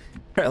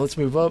right, let's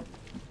move up.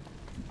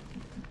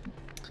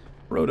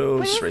 What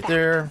Rotos is right that?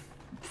 there.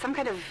 Some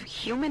kind of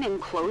human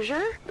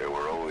enclosure? There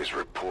were always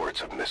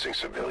reports of missing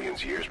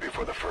civilians years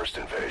before the first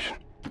invasion.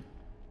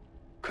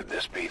 Could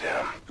this be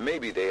them?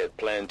 Maybe they had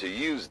planned to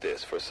use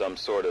this for some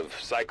sort of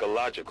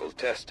psychological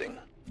testing.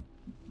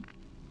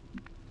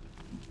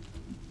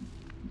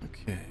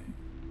 Okay.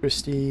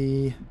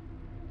 Christy.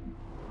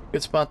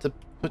 Good spot to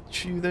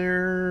put you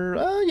there.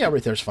 Yeah,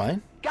 right there's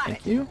fine. Got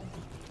Thank it. you.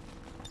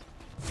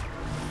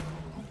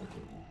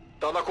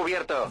 Todo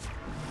cubierto.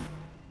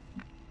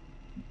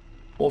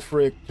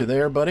 Wolfric to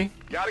there, buddy.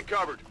 Got it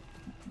covered.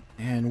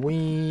 And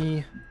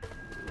we...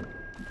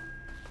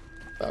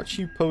 About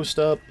you post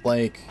up,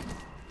 like...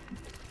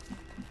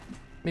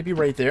 Maybe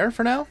right there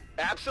for now?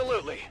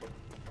 Absolutely.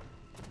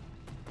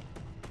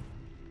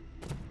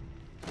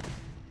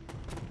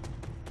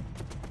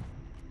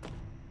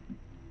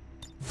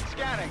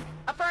 Scanning.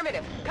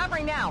 Affirmative.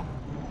 Covering now.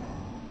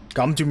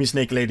 Come to me,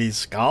 snake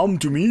ladies. Come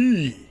to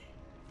me.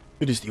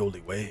 It is the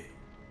only way.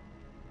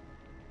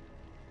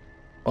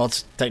 Well,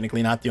 it's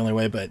technically not the only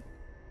way, but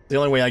the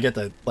only way I get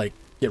to, like,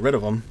 get rid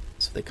of them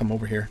is if they come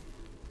over here.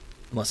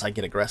 Unless I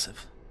get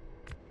aggressive.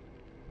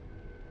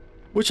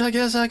 Which I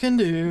guess I can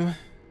do.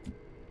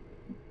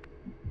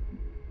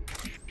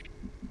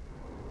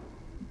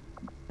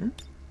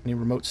 Any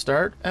remote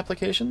start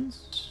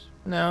applications?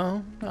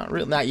 No, not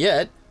really. Not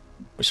yet.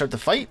 We start the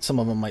fight, some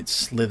of them might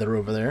slither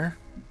over there.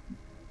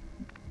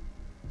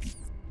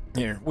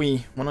 Here,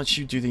 why don't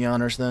you do the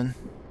honors then?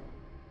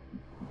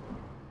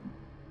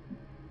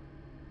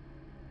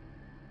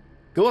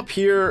 Go up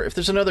here. If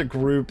there's another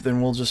group,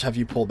 then we'll just have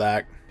you pull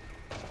back.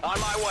 On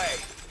my way.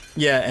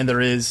 Yeah, and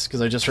there is,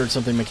 because I just heard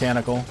something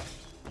mechanical.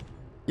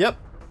 Yep.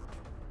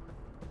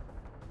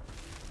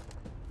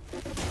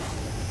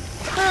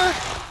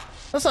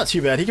 That's not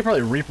too bad. He could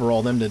probably Reaper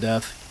all them to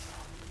death.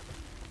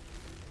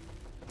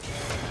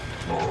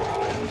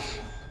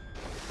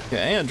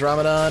 Okay,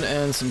 Andromedon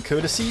and some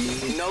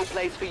Codices. No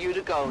place for you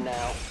to go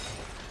now.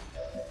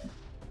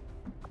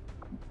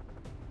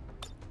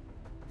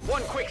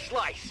 One quick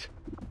slice.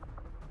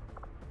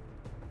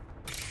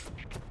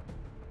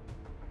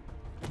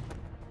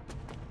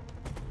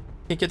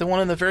 Can't get the one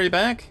in the very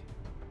back?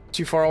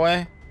 Too far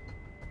away?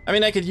 I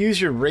mean, I could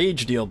use your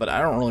rage deal, but I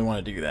don't really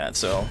want to do that,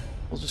 so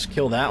we'll just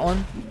kill that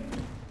one.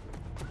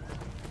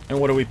 And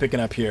what are we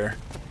picking up here?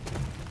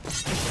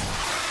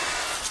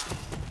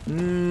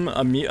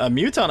 A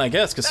Muton, I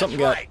guess, because something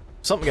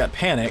got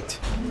panicked.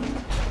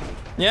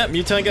 Yeah,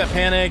 Muton got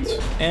panicked.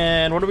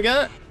 And what do we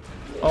got?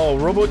 Oh,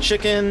 Robo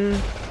Chicken.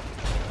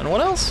 And what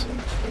else?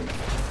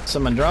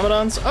 Some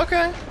Andromedons.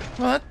 Okay,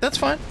 well that's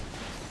fine.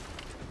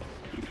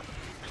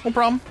 No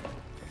problem.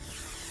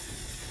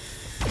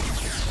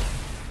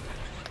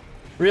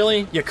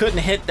 Really? You couldn't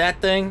hit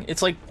that thing?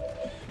 It's like,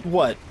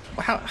 what?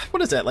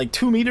 What is that? Like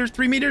 2 meters,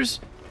 3 meters?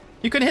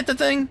 You couldn't hit the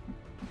thing?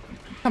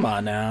 Come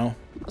on now.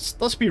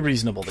 Let's be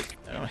reasonable.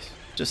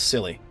 Just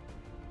silly.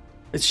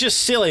 It's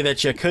just silly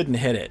that you couldn't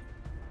hit it.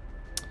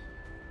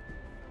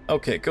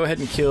 Okay, go ahead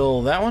and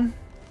kill that one.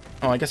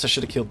 Oh, I guess I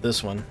should have killed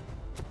this one.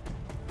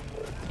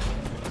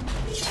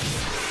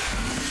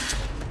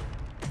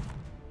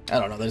 I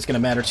don't know that it's gonna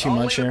matter too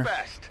much here.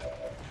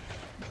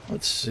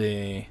 Let's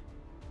see.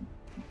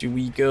 Do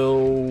we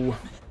go...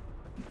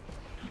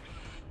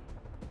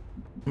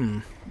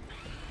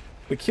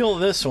 We kill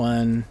this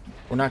one,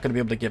 we're not gonna be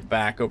able to get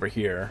back over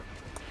here.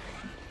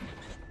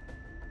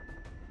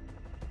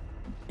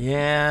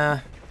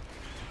 Yeah.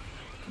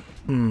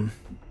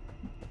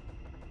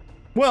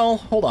 Well,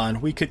 hold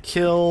on. We could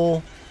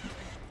kill...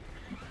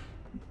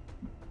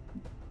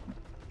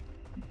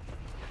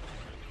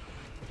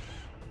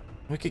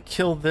 We could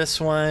kill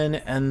this one,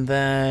 and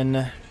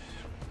then...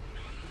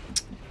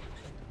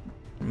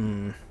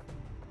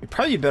 We'd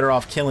probably be better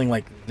off killing,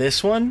 like,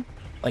 this one.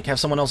 Like, have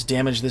someone else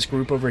damage this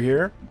group over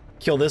here.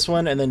 Kill this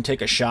one, and then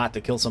take a shot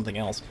to kill something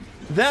else.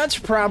 That's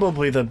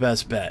probably the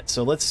best bet.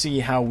 So let's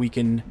see how we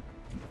can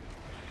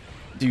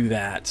do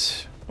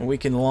that. We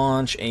can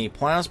launch a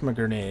plasma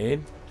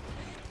grenade.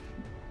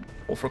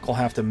 Wolfric will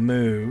have to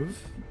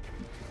move.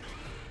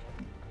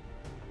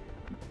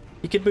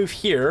 He could move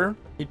here.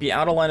 He'd be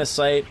out of line of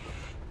sight.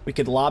 We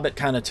could lob it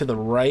kind of to the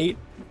right.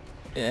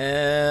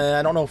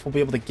 I don't know if we'll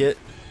be able to get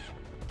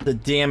the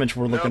damage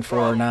we're looking for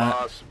or not.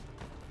 Boss.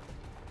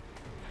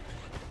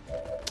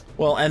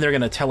 Well, and they're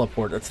going to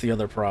teleport. That's the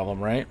other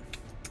problem, right?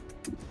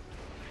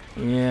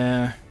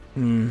 Yeah.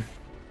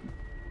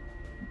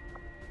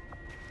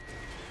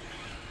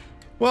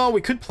 Well,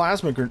 we could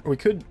we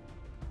could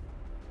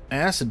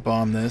acid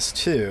bomb this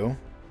too.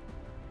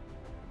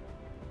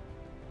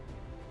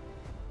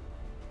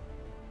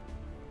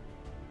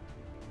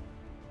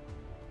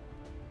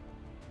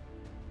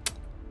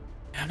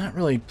 I'm not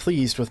really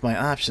pleased with my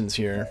options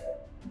here.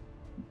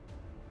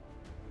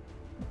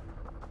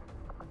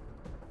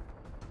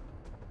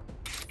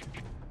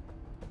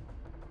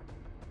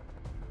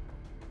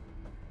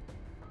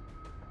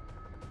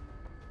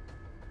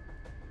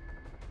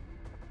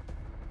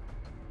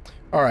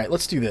 All right,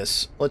 let's do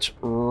this. Let's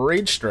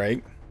Rage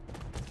Strike.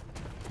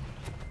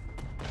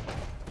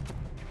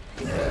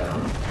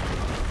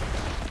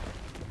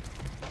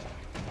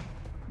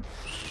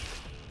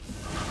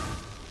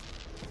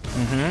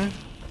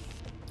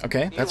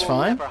 Okay, that's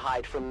fine. Never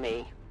hide from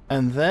me.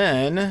 And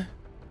then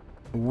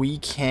we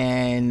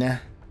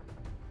can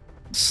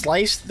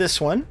slice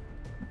this one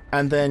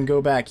and then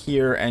go back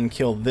here and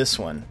kill this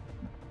one.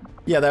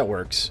 Yeah, that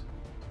works.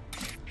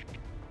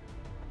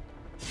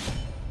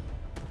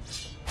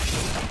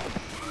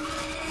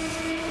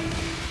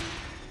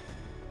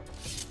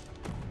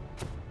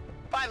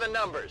 By the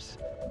numbers.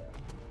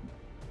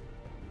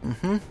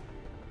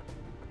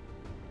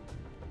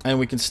 And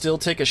we can still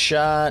take a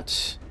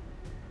shot.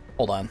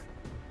 Hold on.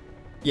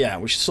 Yeah,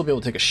 we should still be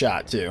able to take a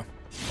shot, too.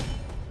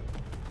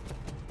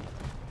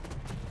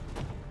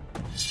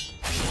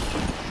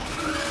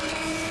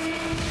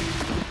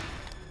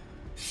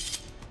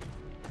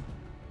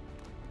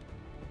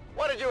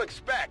 What did you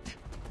expect?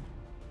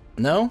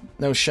 No?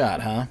 No shot,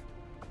 huh?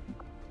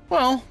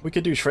 Well, we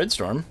could do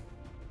Shredstorm.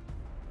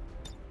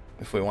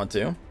 If we want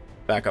to.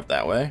 Back up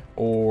that way.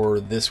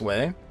 Or this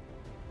way.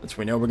 Since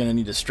we know we're going to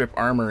need to strip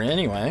armor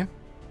anyway.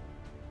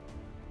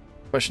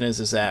 Question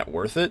is that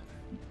worth it?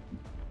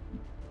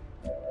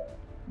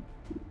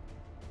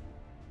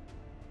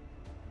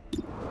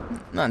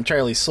 Not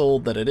entirely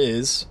sold that it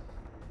is.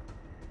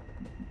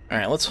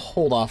 Alright, let's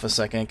hold off a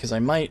second, because I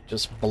might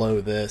just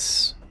blow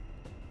this.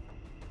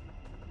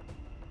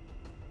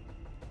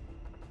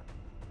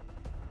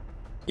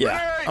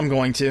 Yeah, I'm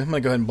going to. I'm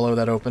going to go ahead and blow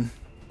that open.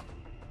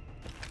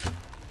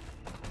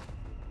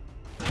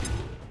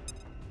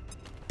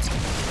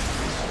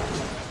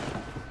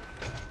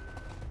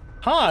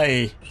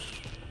 Hi!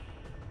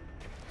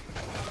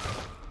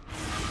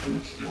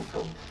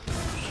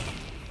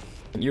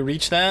 Can you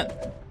reach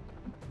that?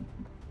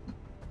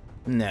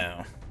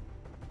 No.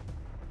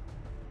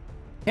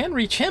 Can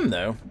reach him,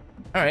 though.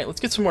 Alright, let's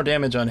get some more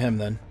damage on him,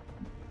 then.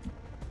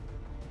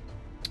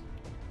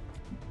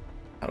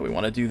 How do we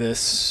want to do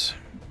this?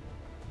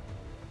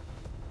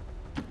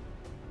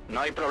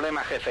 No hay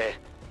problema, jefe.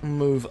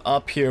 Move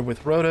up here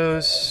with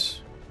rotos.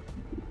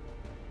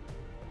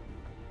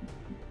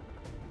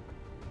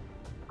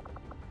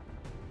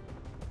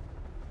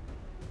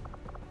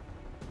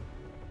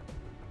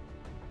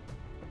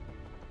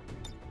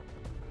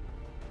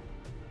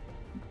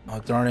 Oh,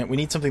 darn it. We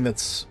need something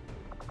that's...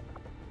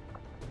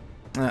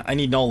 I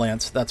need Null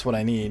Lance. That's what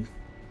I need.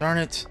 Darn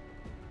it.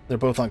 They're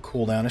both on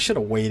cooldown. I should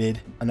have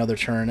waited another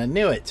turn. I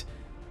knew it.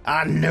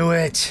 I knew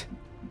it!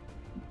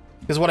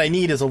 Because what I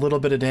need is a little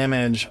bit of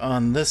damage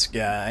on this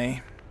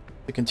guy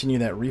to continue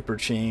that Reaper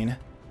chain.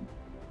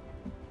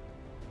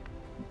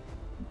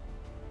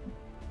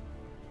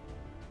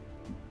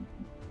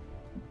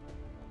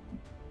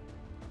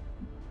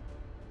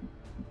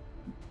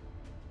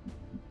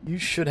 You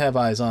should have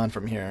eyes on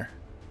from here.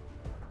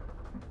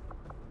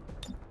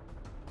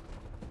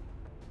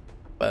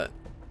 But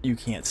you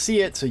can't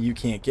see it, so you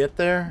can't get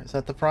there. Is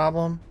that the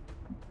problem?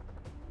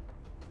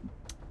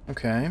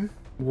 Okay.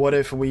 What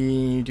if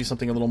we do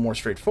something a little more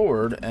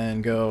straightforward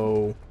and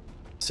go,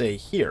 say,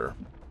 here?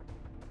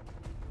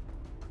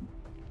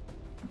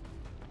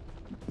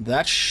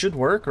 That should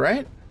work,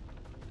 right?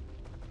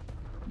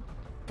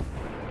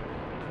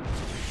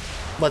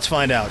 Let's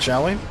find out,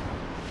 shall we?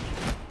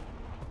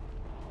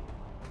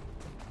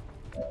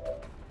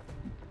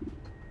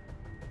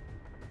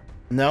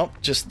 Nope,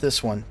 just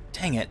this one.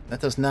 Dang it, that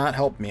does not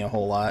help me a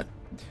whole lot.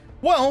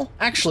 Well,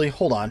 actually,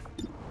 hold on.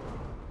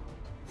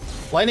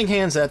 Lightning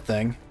hands that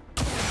thing.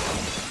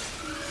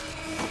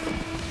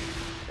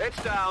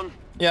 It's down.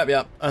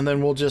 Yep. And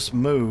then we'll just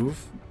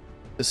move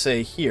to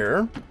say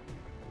here.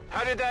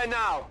 How did I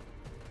now?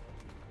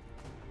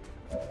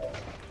 Here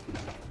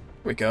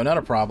we go, not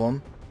a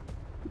problem.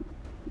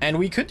 And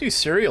we could do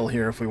Serial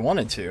here if we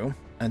wanted to,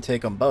 and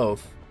take them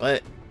both.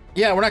 But,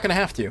 yeah, we're not going to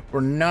have to.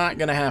 We're not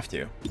going to have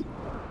to.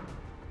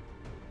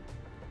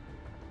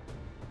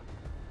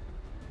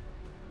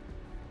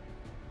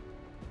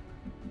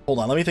 Hold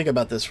on, let me think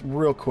about this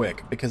real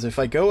quick, because if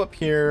I go up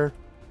here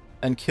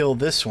and kill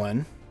this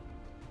one,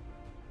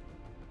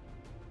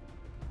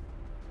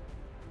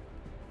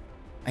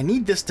 I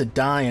need this to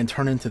die and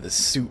turn into the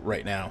suit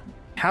right now.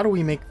 How do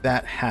we make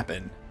that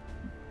happen?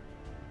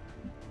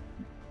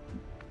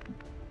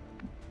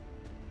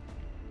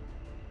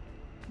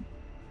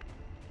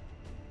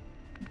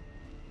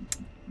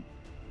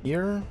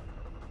 Here?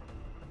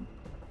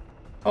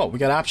 Oh, we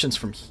got options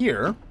from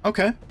here.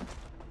 Okay.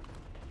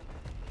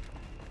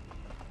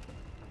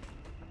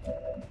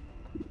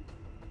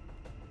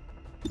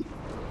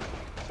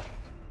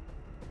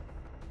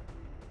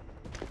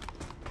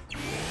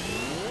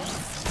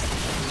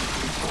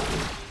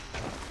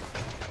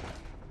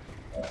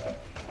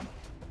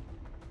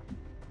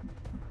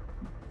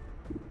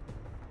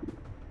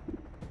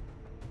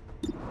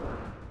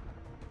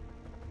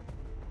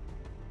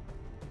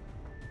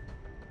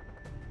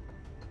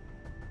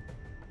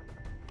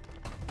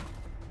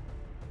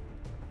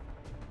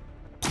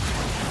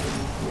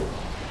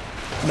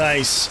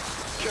 Nice.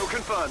 Kill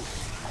confirmed.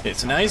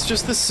 It's nice,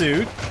 just the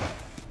suit.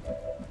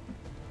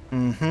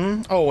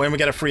 Oh, and we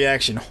got a free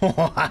action.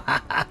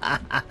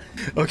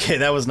 Okay,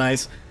 that was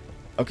nice.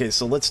 Okay,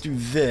 so let's do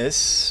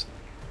this.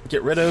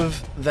 Get rid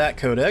of that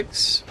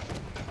codex.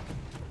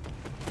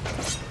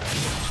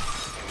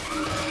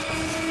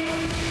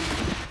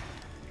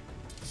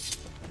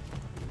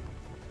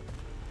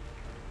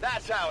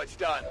 That's how it's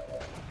done.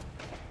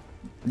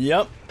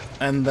 Yep.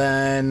 And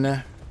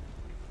then...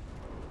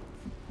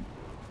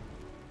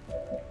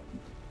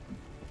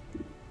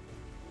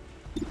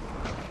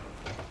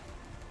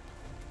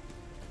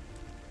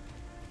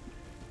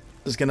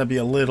 this is gonna be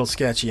a little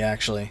sketchy,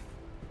 actually.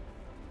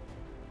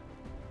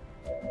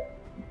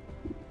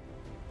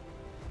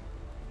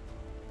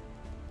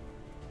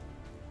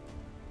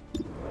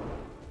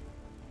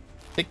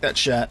 Take that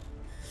shot.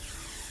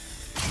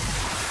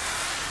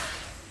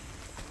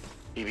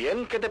 ¿Y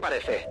bien? ¿Qué te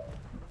parece?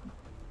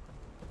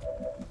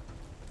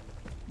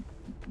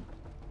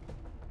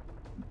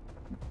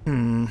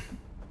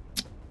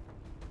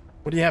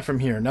 What do you have from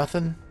here?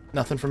 Nothing?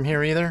 Nothing from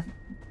here either?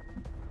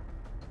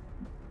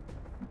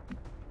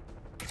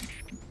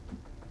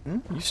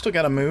 You still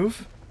gotta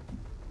move.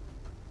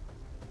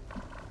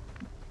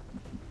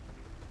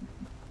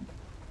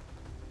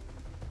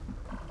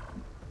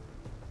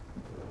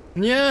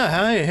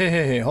 Yeah,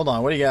 hey, hold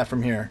on. What do you got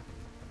from here?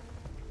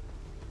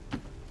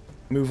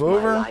 Move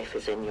over. My life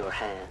is in your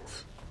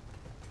hands.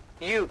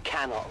 You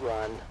cannot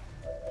run.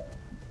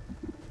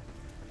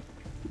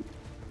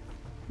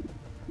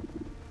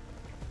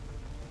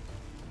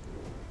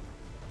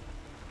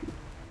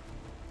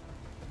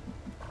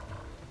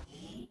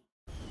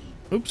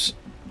 Oops.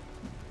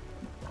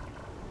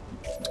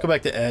 Let's go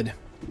back to Ed.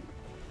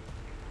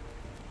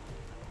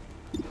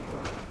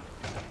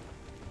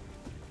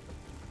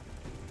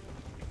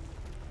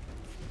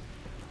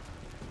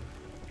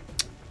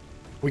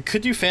 We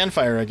could do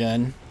Fanfire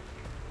again,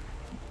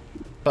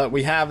 but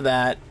we have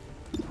that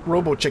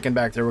Robo Chicken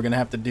back there we're going to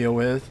have to deal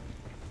with.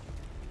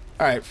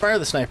 Alright, fire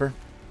the sniper.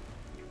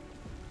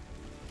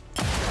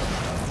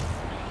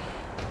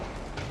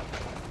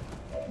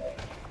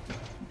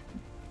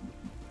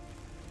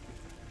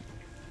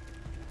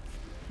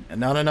 And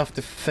not enough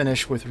to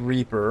finish with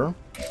Reaper.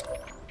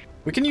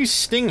 We can use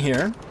Sting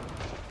here.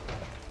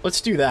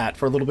 Let's do that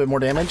for a little bit more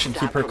damage and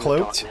keep her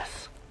cloaked.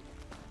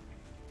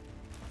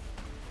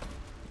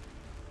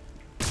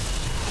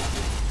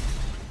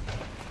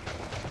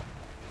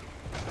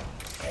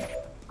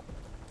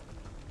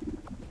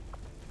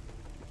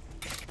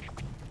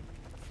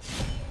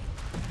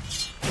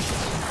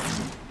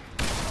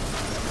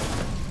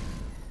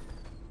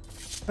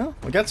 Well,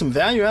 we got some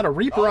value out of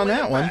Reaper on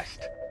that one.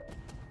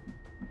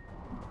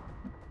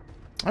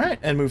 Alright,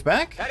 and move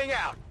back. Heading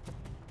out.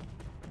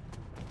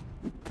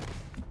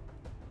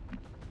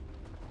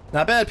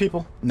 Not bad,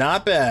 people.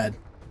 Not bad.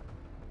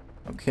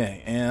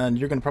 Okay, and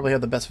you're going to probably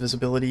have the best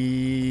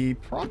visibility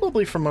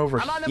probably from over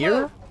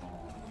here.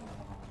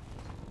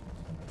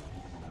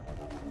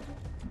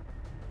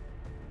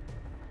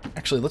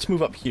 Actually, let's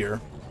move up here.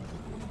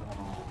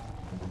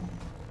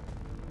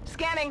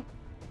 Scanning.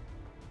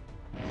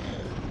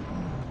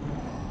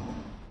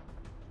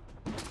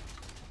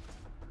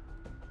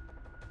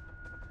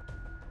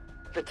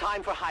 The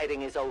time for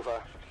hiding is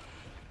over.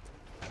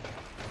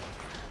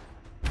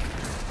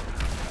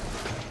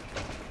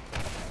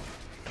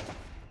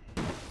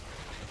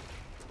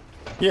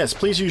 Yes,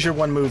 please use your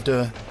one move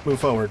to move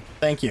forward.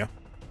 Thank you.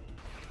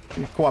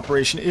 Your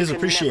cooperation is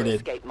appreciated.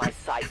 Escape my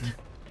sight.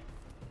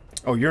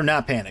 Oh, you're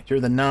not panicked.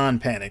 You're the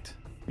non-panicked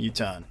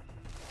Muton.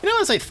 You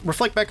know, as I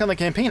reflect back on the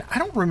campaign, I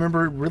don't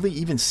remember really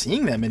even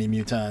seeing that many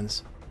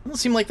Mutons. It doesn't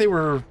seem like they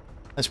were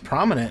as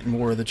prominent in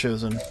War of the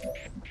Chosen.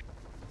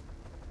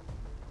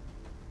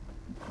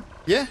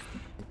 Yeah,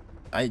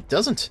 it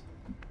doesn't.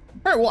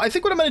 All right, well, I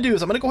think what I'm going to do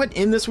is I'm going to go ahead and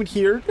end this one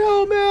here.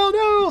 No, Mel,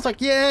 no. It's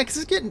like, yeah, because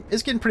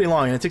it's getting pretty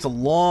long, and it takes a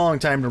long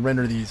time to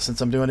render these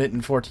since I'm doing it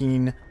in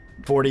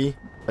 1440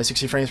 by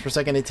 60 frames per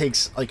second. It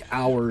takes, like,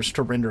 hours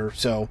to render,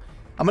 so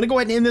I'm going to go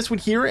ahead and end this one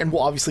here, and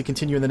we'll obviously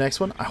continue in the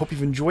next one. I hope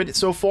you've enjoyed it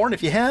so far, and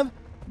if you have,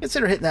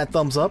 consider hitting that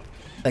thumbs up.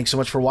 Thanks so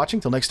much for watching.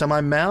 Till next time,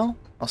 I'm Mal.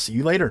 I'll see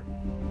you later.